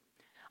this.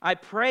 I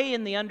pray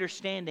in the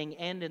understanding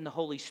and in the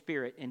Holy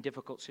Spirit in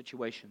difficult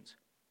situations.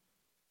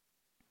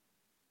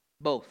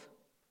 Both.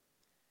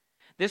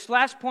 This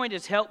last point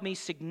has helped me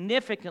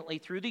significantly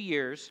through the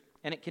years,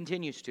 and it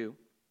continues to,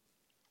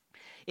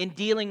 in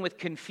dealing with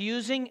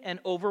confusing and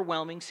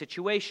overwhelming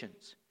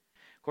situations.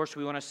 Of course,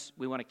 we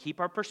want to keep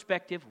our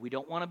perspective. We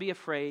don't want to be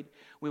afraid.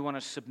 We want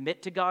to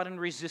submit to God and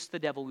resist the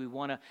devil. We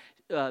want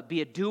to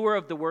be a doer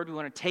of the word. We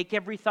want to take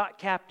every thought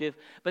captive.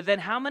 But then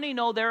how many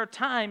know there are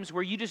times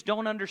where you just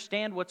don't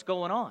understand what's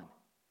going on?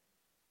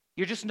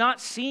 You're just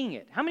not seeing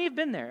it. How many have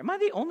been there? Am I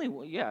the only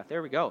one? Yeah,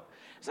 there we go.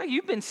 It's like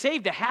you've been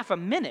saved a half a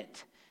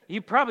minute.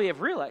 You probably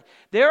have realized.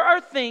 There are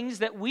things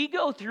that we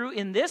go through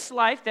in this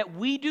life that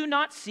we do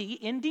not see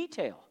in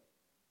detail.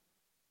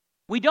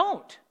 We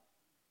don't.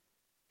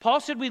 Paul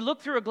said we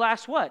look through a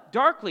glass what?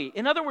 Darkly.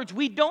 In other words,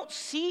 we don't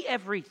see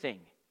everything.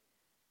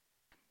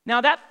 Now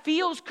that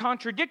feels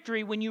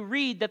contradictory when you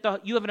read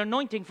that you have an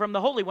anointing from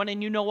the Holy One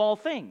and you know all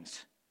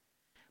things.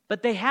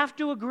 But they have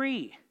to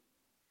agree.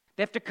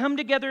 They have to come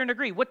together and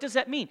agree. What does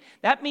that mean?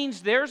 That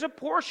means there's a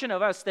portion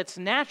of us that's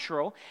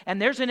natural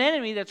and there's an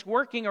enemy that's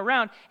working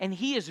around and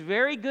he is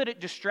very good at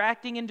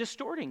distracting and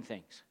distorting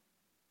things.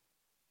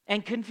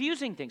 And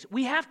confusing things.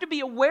 We have to be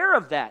aware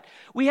of that.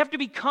 We have to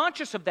be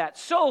conscious of that.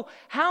 So,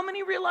 how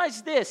many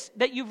realize this,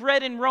 that you've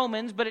read in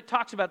Romans, but it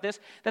talks about this,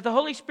 that the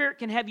Holy Spirit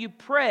can have you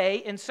pray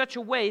in such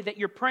a way that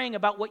you're praying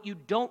about what you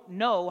don't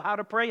know how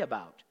to pray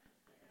about?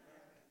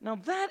 Now,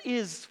 that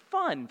is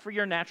fun for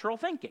your natural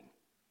thinking.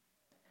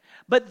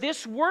 But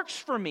this works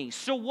for me.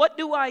 So, what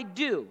do I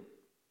do?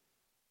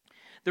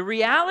 The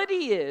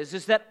reality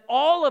is that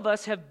all of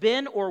us have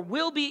been or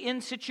will be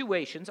in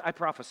situations, I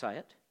prophesy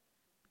it,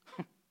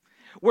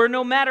 where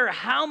no matter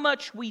how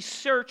much we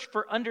search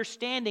for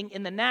understanding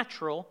in the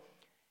natural,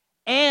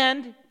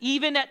 and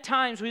even at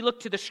times we look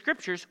to the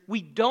scriptures,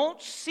 we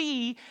don't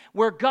see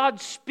where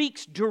God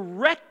speaks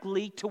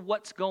directly to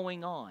what's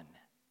going on.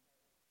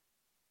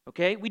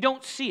 Okay? We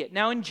don't see it.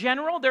 Now, in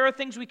general, there are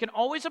things we can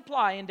always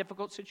apply in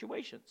difficult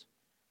situations.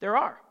 There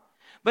are.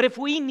 But if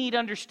we need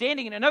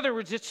understanding, and in other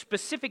words, it's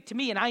specific to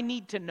me and I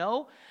need to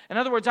know. In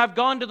other words, I've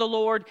gone to the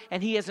Lord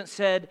and He hasn't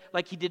said,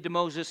 like He did to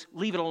Moses,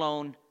 leave it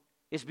alone.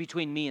 It's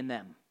between me and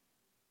them.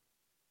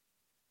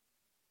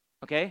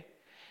 Okay?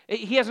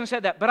 He hasn't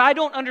said that. But I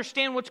don't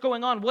understand what's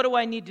going on. What do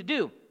I need to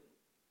do?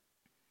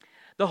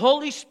 The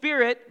Holy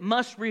Spirit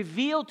must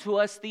reveal to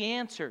us the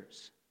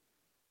answers.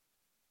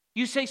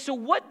 You say, so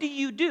what do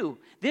you do?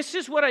 This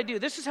is what I do.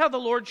 This is how the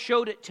Lord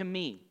showed it to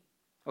me.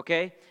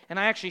 Okay? And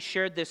I actually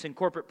shared this in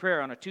corporate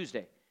prayer on a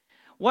Tuesday.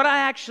 What I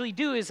actually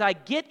do is I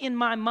get in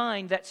my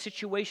mind that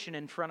situation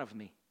in front of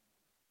me.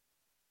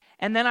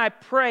 And then I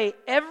pray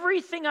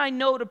everything I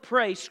know to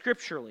pray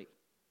scripturally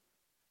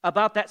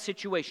about that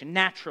situation,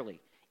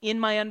 naturally, in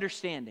my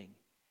understanding.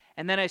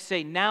 And then I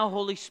say, now,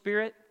 Holy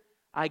Spirit,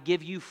 I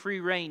give you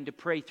free rein to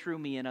pray through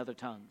me in other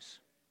tongues.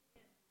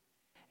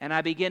 And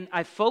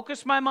I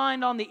focus my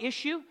mind on the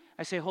issue.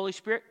 I say, Holy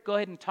Spirit, go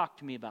ahead and talk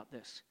to me about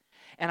this.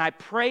 And I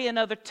pray in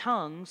other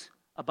tongues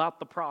about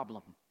the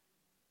problem,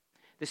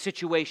 the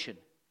situation,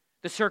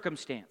 the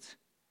circumstance.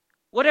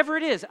 Whatever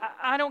it is,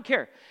 I don't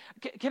care.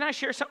 Can I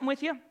share something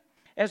with you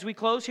as we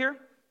close here?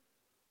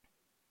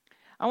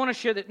 I want to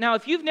share that. Now,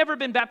 if you've never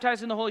been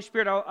baptized in the Holy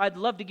Spirit, I'd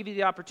love to give you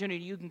the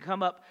opportunity. You can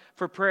come up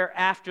for prayer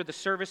after the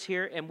service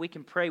here, and we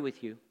can pray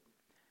with you.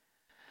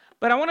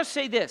 But I want to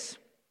say this.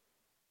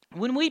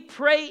 When we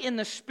pray in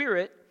the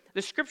Spirit,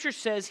 the Scripture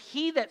says,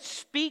 he that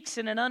speaks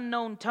in an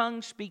unknown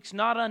tongue speaks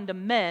not unto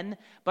men,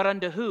 but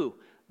unto who?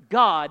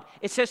 God.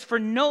 It says, for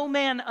no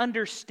man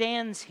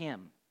understands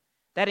him.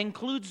 That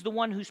includes the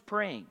one who's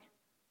praying.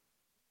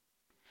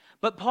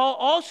 But Paul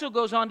also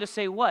goes on to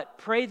say what?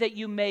 Pray that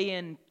you may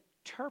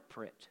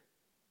interpret.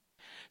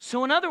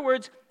 So in other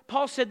words,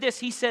 Paul said this.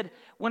 He said,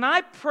 when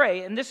I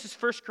pray, and this is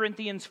 1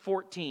 Corinthians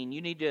 14.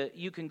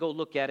 You can go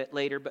look at it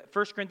later, but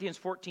 1 Corinthians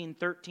 14,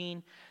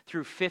 13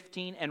 through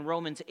 15, and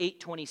Romans 8,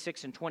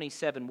 26 and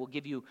 27 will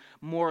give you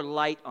more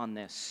light on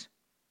this.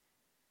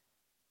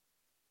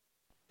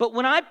 But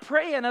when I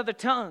pray in other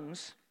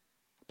tongues,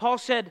 Paul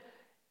said,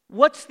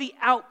 what's the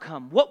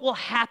outcome? What will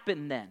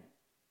happen then?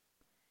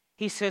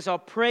 He says, I'll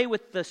pray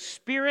with the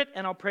Spirit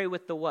and I'll pray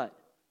with the what?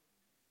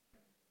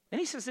 And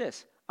he says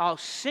this, I'll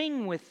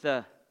sing with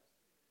the,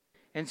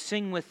 and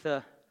sing with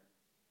the,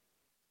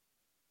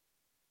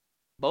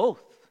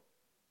 both.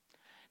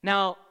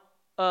 Now,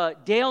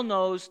 Dale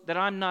knows that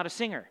I'm not a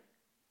singer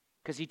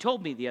because he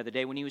told me the other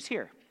day when he was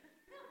here.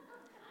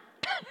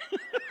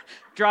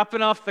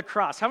 Dropping off the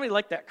cross. How many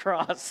like that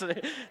cross?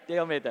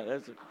 Dale made that.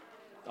 That's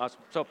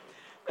awesome. So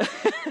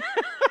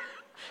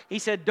he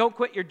said, don't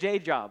quit your day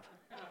job.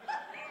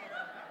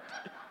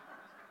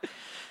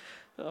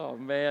 Oh,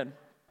 man.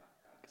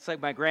 It's like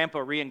my grandpa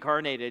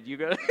reincarnated. You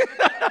go.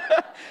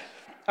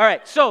 All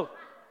right, so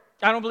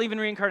I don't believe in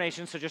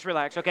reincarnation, so just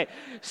relax. Okay,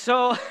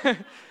 so,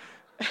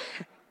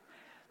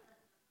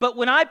 but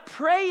when I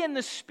pray in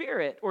the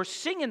Spirit or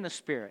sing in the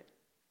Spirit,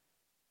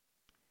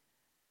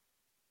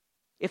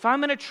 if I'm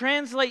going to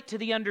translate to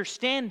the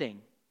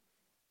understanding,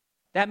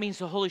 that means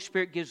the Holy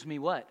Spirit gives me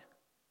what?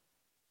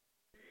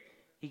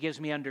 He gives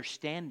me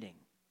understanding.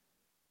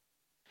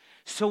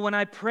 So when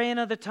I pray in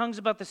other tongues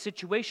about the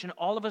situation,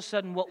 all of a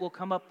sudden what will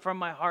come up from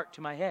my heart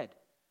to my head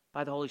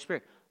by the Holy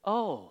Spirit?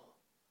 Oh,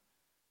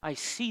 I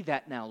see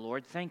that now,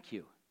 Lord. Thank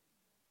you.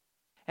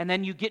 And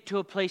then you get to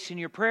a place in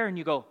your prayer and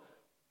you go,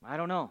 I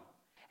don't know.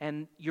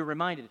 And you're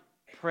reminded,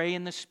 pray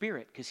in the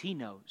Spirit because He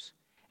knows.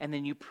 And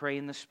then you pray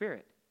in the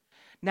Spirit.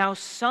 Now,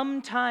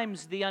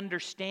 sometimes the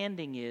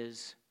understanding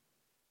is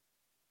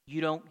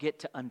you don't get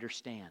to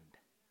understand.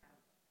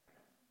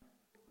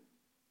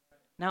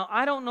 Now,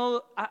 I don't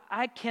know,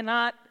 I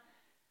can't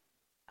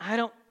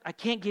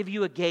give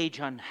you a gauge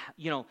on,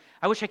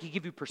 I wish I could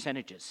give you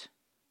percentages.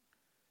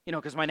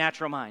 Because my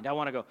natural mind, I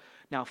want to go,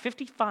 now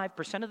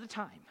 55% of the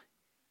time,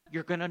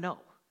 you're going to know.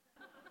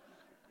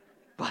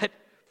 But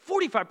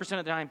 45%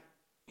 of the time,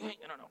 you ain't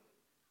going to know.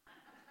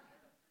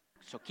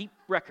 So keep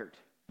record.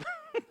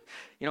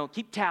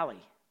 Keep tally.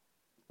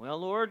 Well,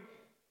 Lord,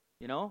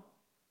 do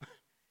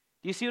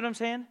you see what I'm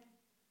saying?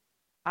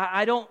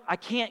 I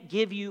can't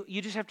give you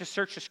just have to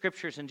search the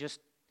Scriptures and just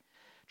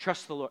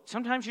trust the Lord.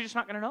 Sometimes you're just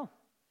not going to know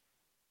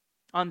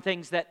on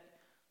things that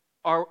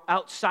are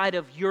outside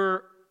of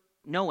your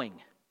knowing.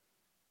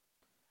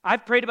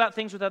 I've prayed about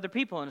things with other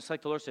people, and it's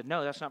like the Lord said,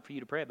 no, that's not for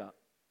you to pray about.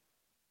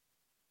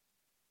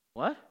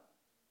 What?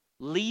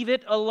 Leave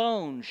it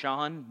alone,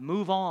 Sean.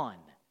 Move on.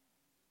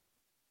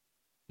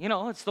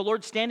 It's the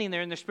Lord standing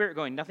there in the Spirit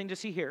going, nothing to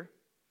see here.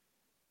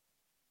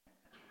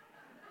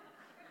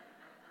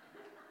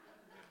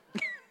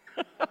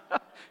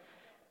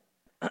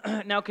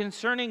 Now,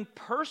 concerning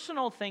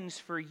personal things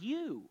for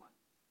you,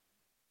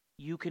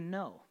 you can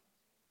know.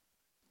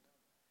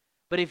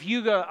 But if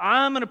you go,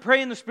 I'm going to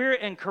pray in the Spirit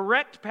and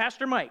correct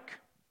Pastor Mike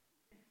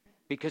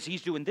because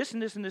he's doing this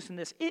and this and this and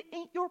this, it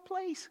ain't your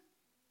place.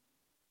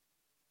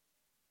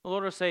 The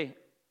Lord will say,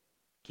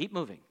 keep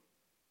moving.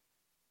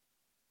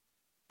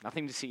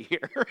 Nothing to see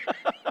here.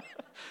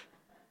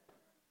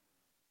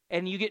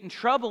 And you get in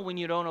trouble when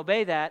you don't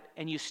obey that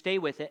and you stay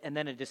with it, and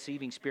then a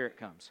deceiving spirit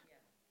comes.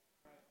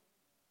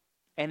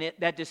 And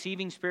that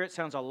deceiving spirit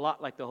sounds a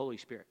lot like the Holy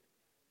Spirit.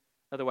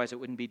 Otherwise, it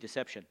wouldn't be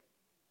deception.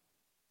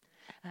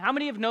 How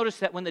many have noticed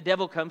that when the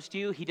devil comes to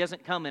you, he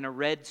doesn't come in a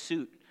red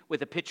suit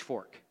with a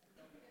pitchfork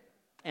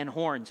and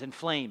horns and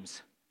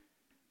flames?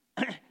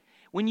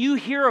 When you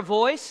hear a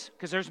voice,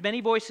 because there's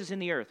many voices in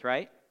the earth,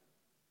 right?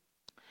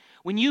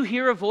 When you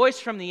hear a voice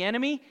from the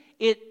enemy,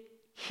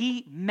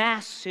 he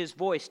masks his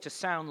voice to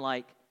sound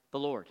like the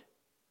Lord.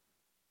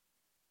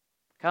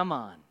 Come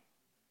on.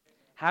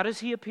 How does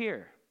he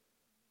appear?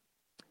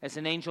 As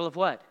an angel of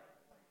what?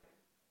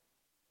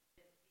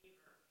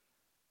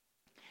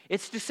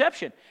 It's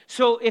deception.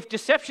 So if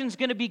deception's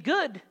going to be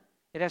good,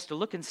 it has to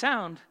look and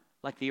sound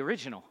like the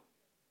original.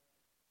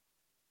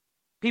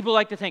 People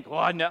like to think,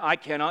 well, no, I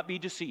cannot be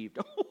deceived.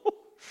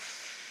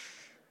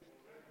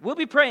 We'll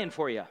be praying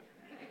for you.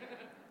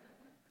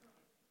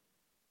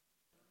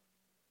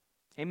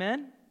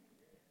 Amen?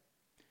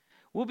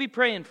 We'll be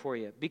praying for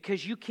you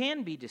because you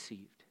can be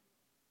deceived.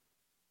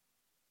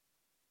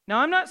 Now,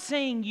 I'm not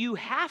saying you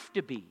have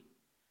to be,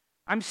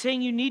 I'm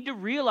saying you need to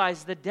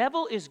realize the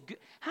devil is good.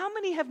 How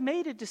many have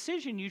made a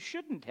decision you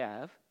shouldn't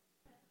have?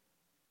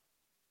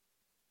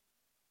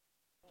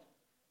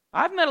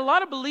 I've met a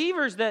lot of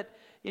believers that,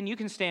 and you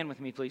can stand with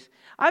me, please.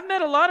 I've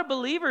met a lot of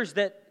believers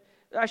that,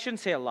 I shouldn't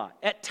say a lot.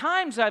 At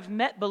times I've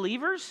met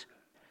believers,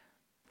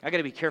 I got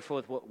to be careful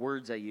with what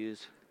words I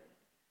use.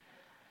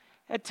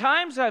 At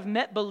times I've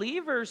met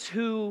believers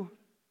who,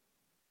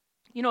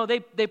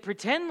 they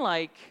pretend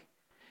like,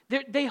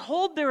 they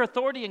hold their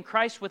authority in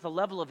Christ with a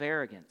level of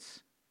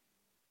arrogance.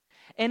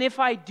 And if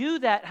I do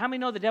that, how many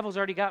know the devil's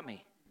already got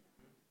me?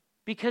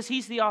 Because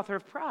he's the author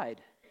of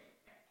pride.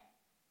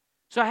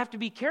 So I have to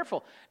be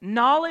careful.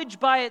 Knowledge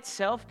by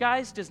itself,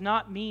 guys, does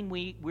not mean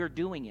we're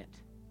doing it.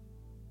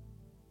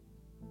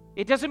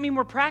 It doesn't mean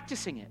we're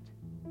practicing it.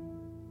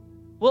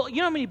 Well, you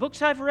know how many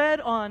books I've read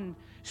on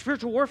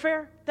spiritual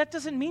warfare? That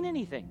doesn't mean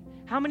anything.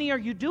 How many are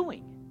you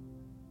doing?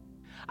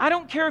 I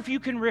don't care if you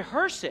can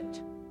rehearse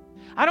it.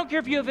 I don't care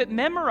if you have it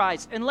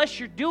memorized. Unless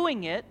you're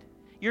doing it,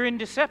 you're in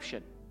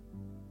deception.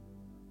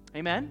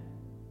 Amen?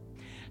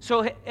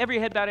 So every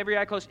head bowed, every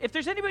eye closed. If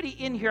there's anybody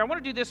in here, I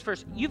want to do this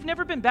first. You've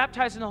never been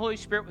baptized in the Holy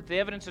Spirit with the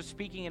evidence of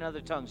speaking in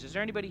other tongues. Is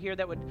there anybody here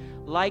that would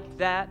like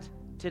that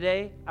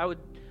today? I'm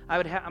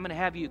going to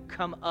have you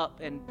come up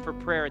and for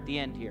prayer at the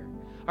end here.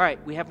 All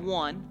right, we have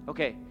one.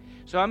 Okay,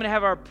 so I'm going to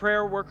have our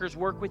prayer workers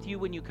work with you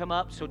when you come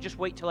up. So just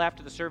wait till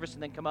after the service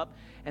and then come up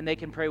and they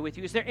can pray with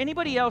you. Is there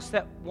anybody else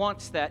that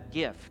wants that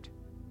gift?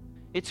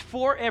 It's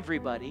for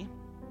everybody.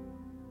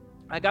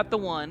 I got the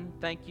one.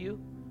 Thank you.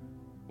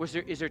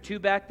 Is there two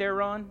back there,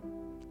 Ron?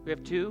 We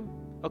have two.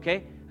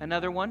 Okay,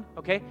 another one.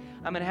 Okay,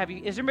 I'm going to have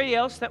you. Is there anybody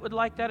else that would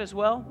like that as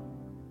well?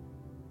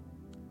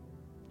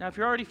 Now, if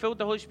you're already filled with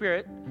the Holy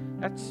Spirit,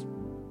 that's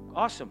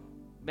awesome.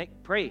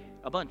 Pray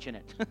a bunch in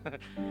it.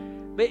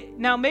 But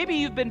now, maybe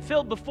you've been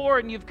filled before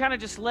and you've kind of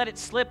just let it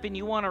slip and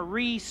you want a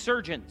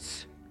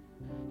resurgence.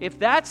 If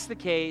that's the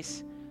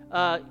case,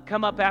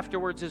 come up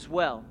afterwards as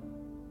well.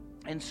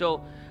 And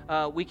so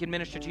we can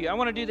minister to you. I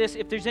want to do this.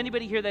 If there's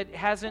anybody here that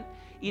hasn't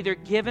either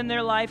given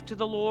their life to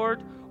the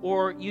Lord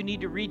or you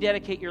need to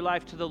rededicate your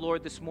life to the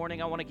Lord this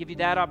morning, I want to give you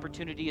that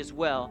opportunity as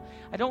well.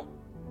 I don't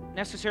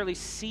necessarily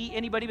see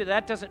anybody, but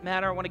that doesn't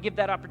matter. I want to give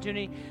that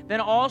opportunity. Then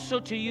also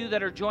to you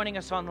that are joining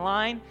us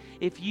online,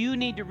 if you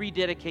need to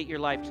rededicate your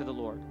life to the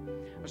Lord.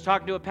 I was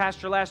talking to a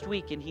pastor last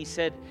week, and he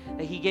said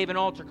that he gave an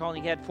altar call,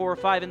 and he had 4 or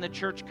 5 in the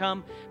church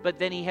come, but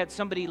then he had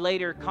somebody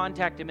later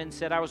contact him and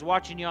said, I was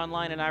watching you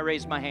online, and I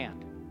raised my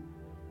hand.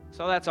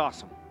 So that's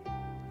awesome.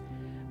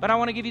 But I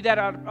want to give you that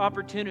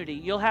opportunity.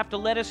 You'll have to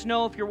let us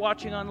know if you're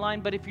watching online,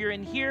 but if you're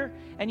in here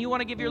and you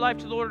want to give your life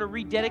to the Lord or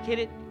rededicate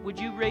it, would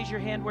you raise your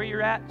hand where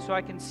you're at so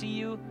I can see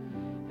you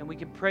and we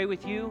can pray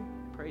with you?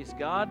 Praise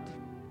God.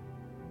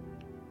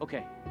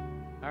 Okay.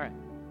 All right.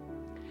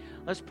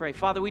 Let's pray.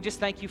 Father, we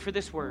just thank you for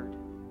this word.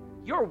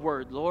 Your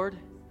word, Lord.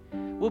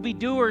 We'll be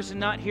doers and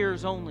not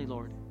hearers only,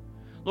 Lord.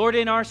 Lord,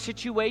 in our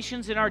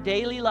situations, in our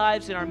daily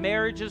lives, in our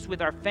marriages,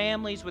 with our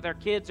families, with our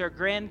kids, our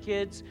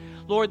grandkids,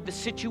 Lord, the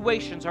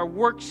situations, our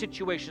work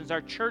situations,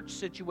 our church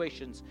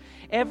situations,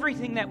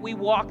 everything that we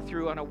walk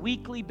through on a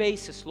weekly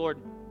basis, Lord,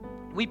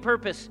 we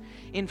purpose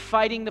in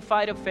fighting the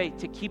fight of faith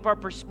to keep our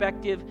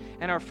perspective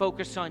and our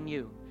focus on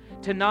you,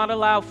 to not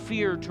allow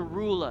fear to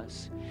rule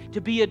us, to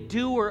be a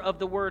doer of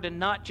the word and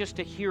not just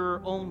a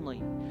hearer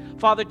only.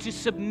 Father, to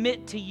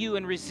submit to you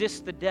and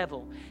resist the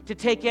devil, to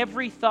take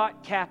every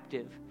thought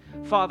captive,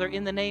 Father,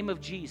 in the name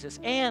of Jesus.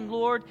 And,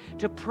 Lord,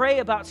 to pray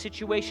about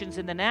situations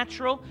in the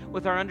natural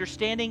with our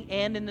understanding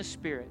and in the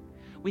Spirit.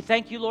 We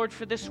thank you, Lord,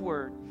 for this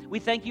word. We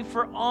thank you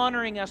for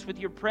honoring us with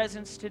your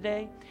presence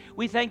today.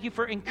 We thank you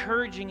for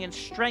encouraging and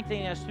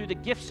strengthening us through the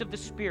gifts of the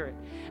Spirit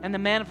and the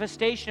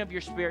manifestation of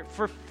your Spirit,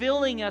 for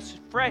filling us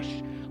fresh,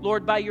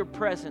 Lord, by your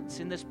presence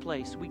in this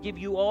place. We give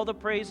you all the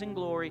praise and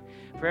glory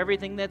for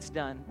everything that's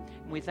done.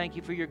 And we thank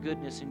you for your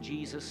goodness in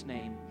Jesus'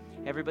 name.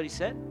 Everybody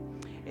said,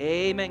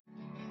 amen.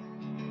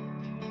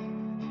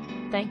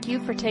 Thank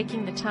you for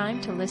taking the time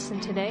to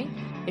listen today.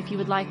 If you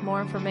would like more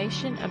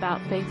information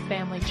about Faith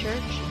Family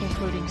Church,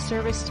 including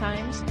service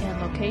times and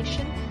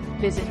location,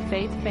 visit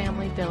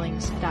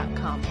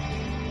faithfamilybillings.com.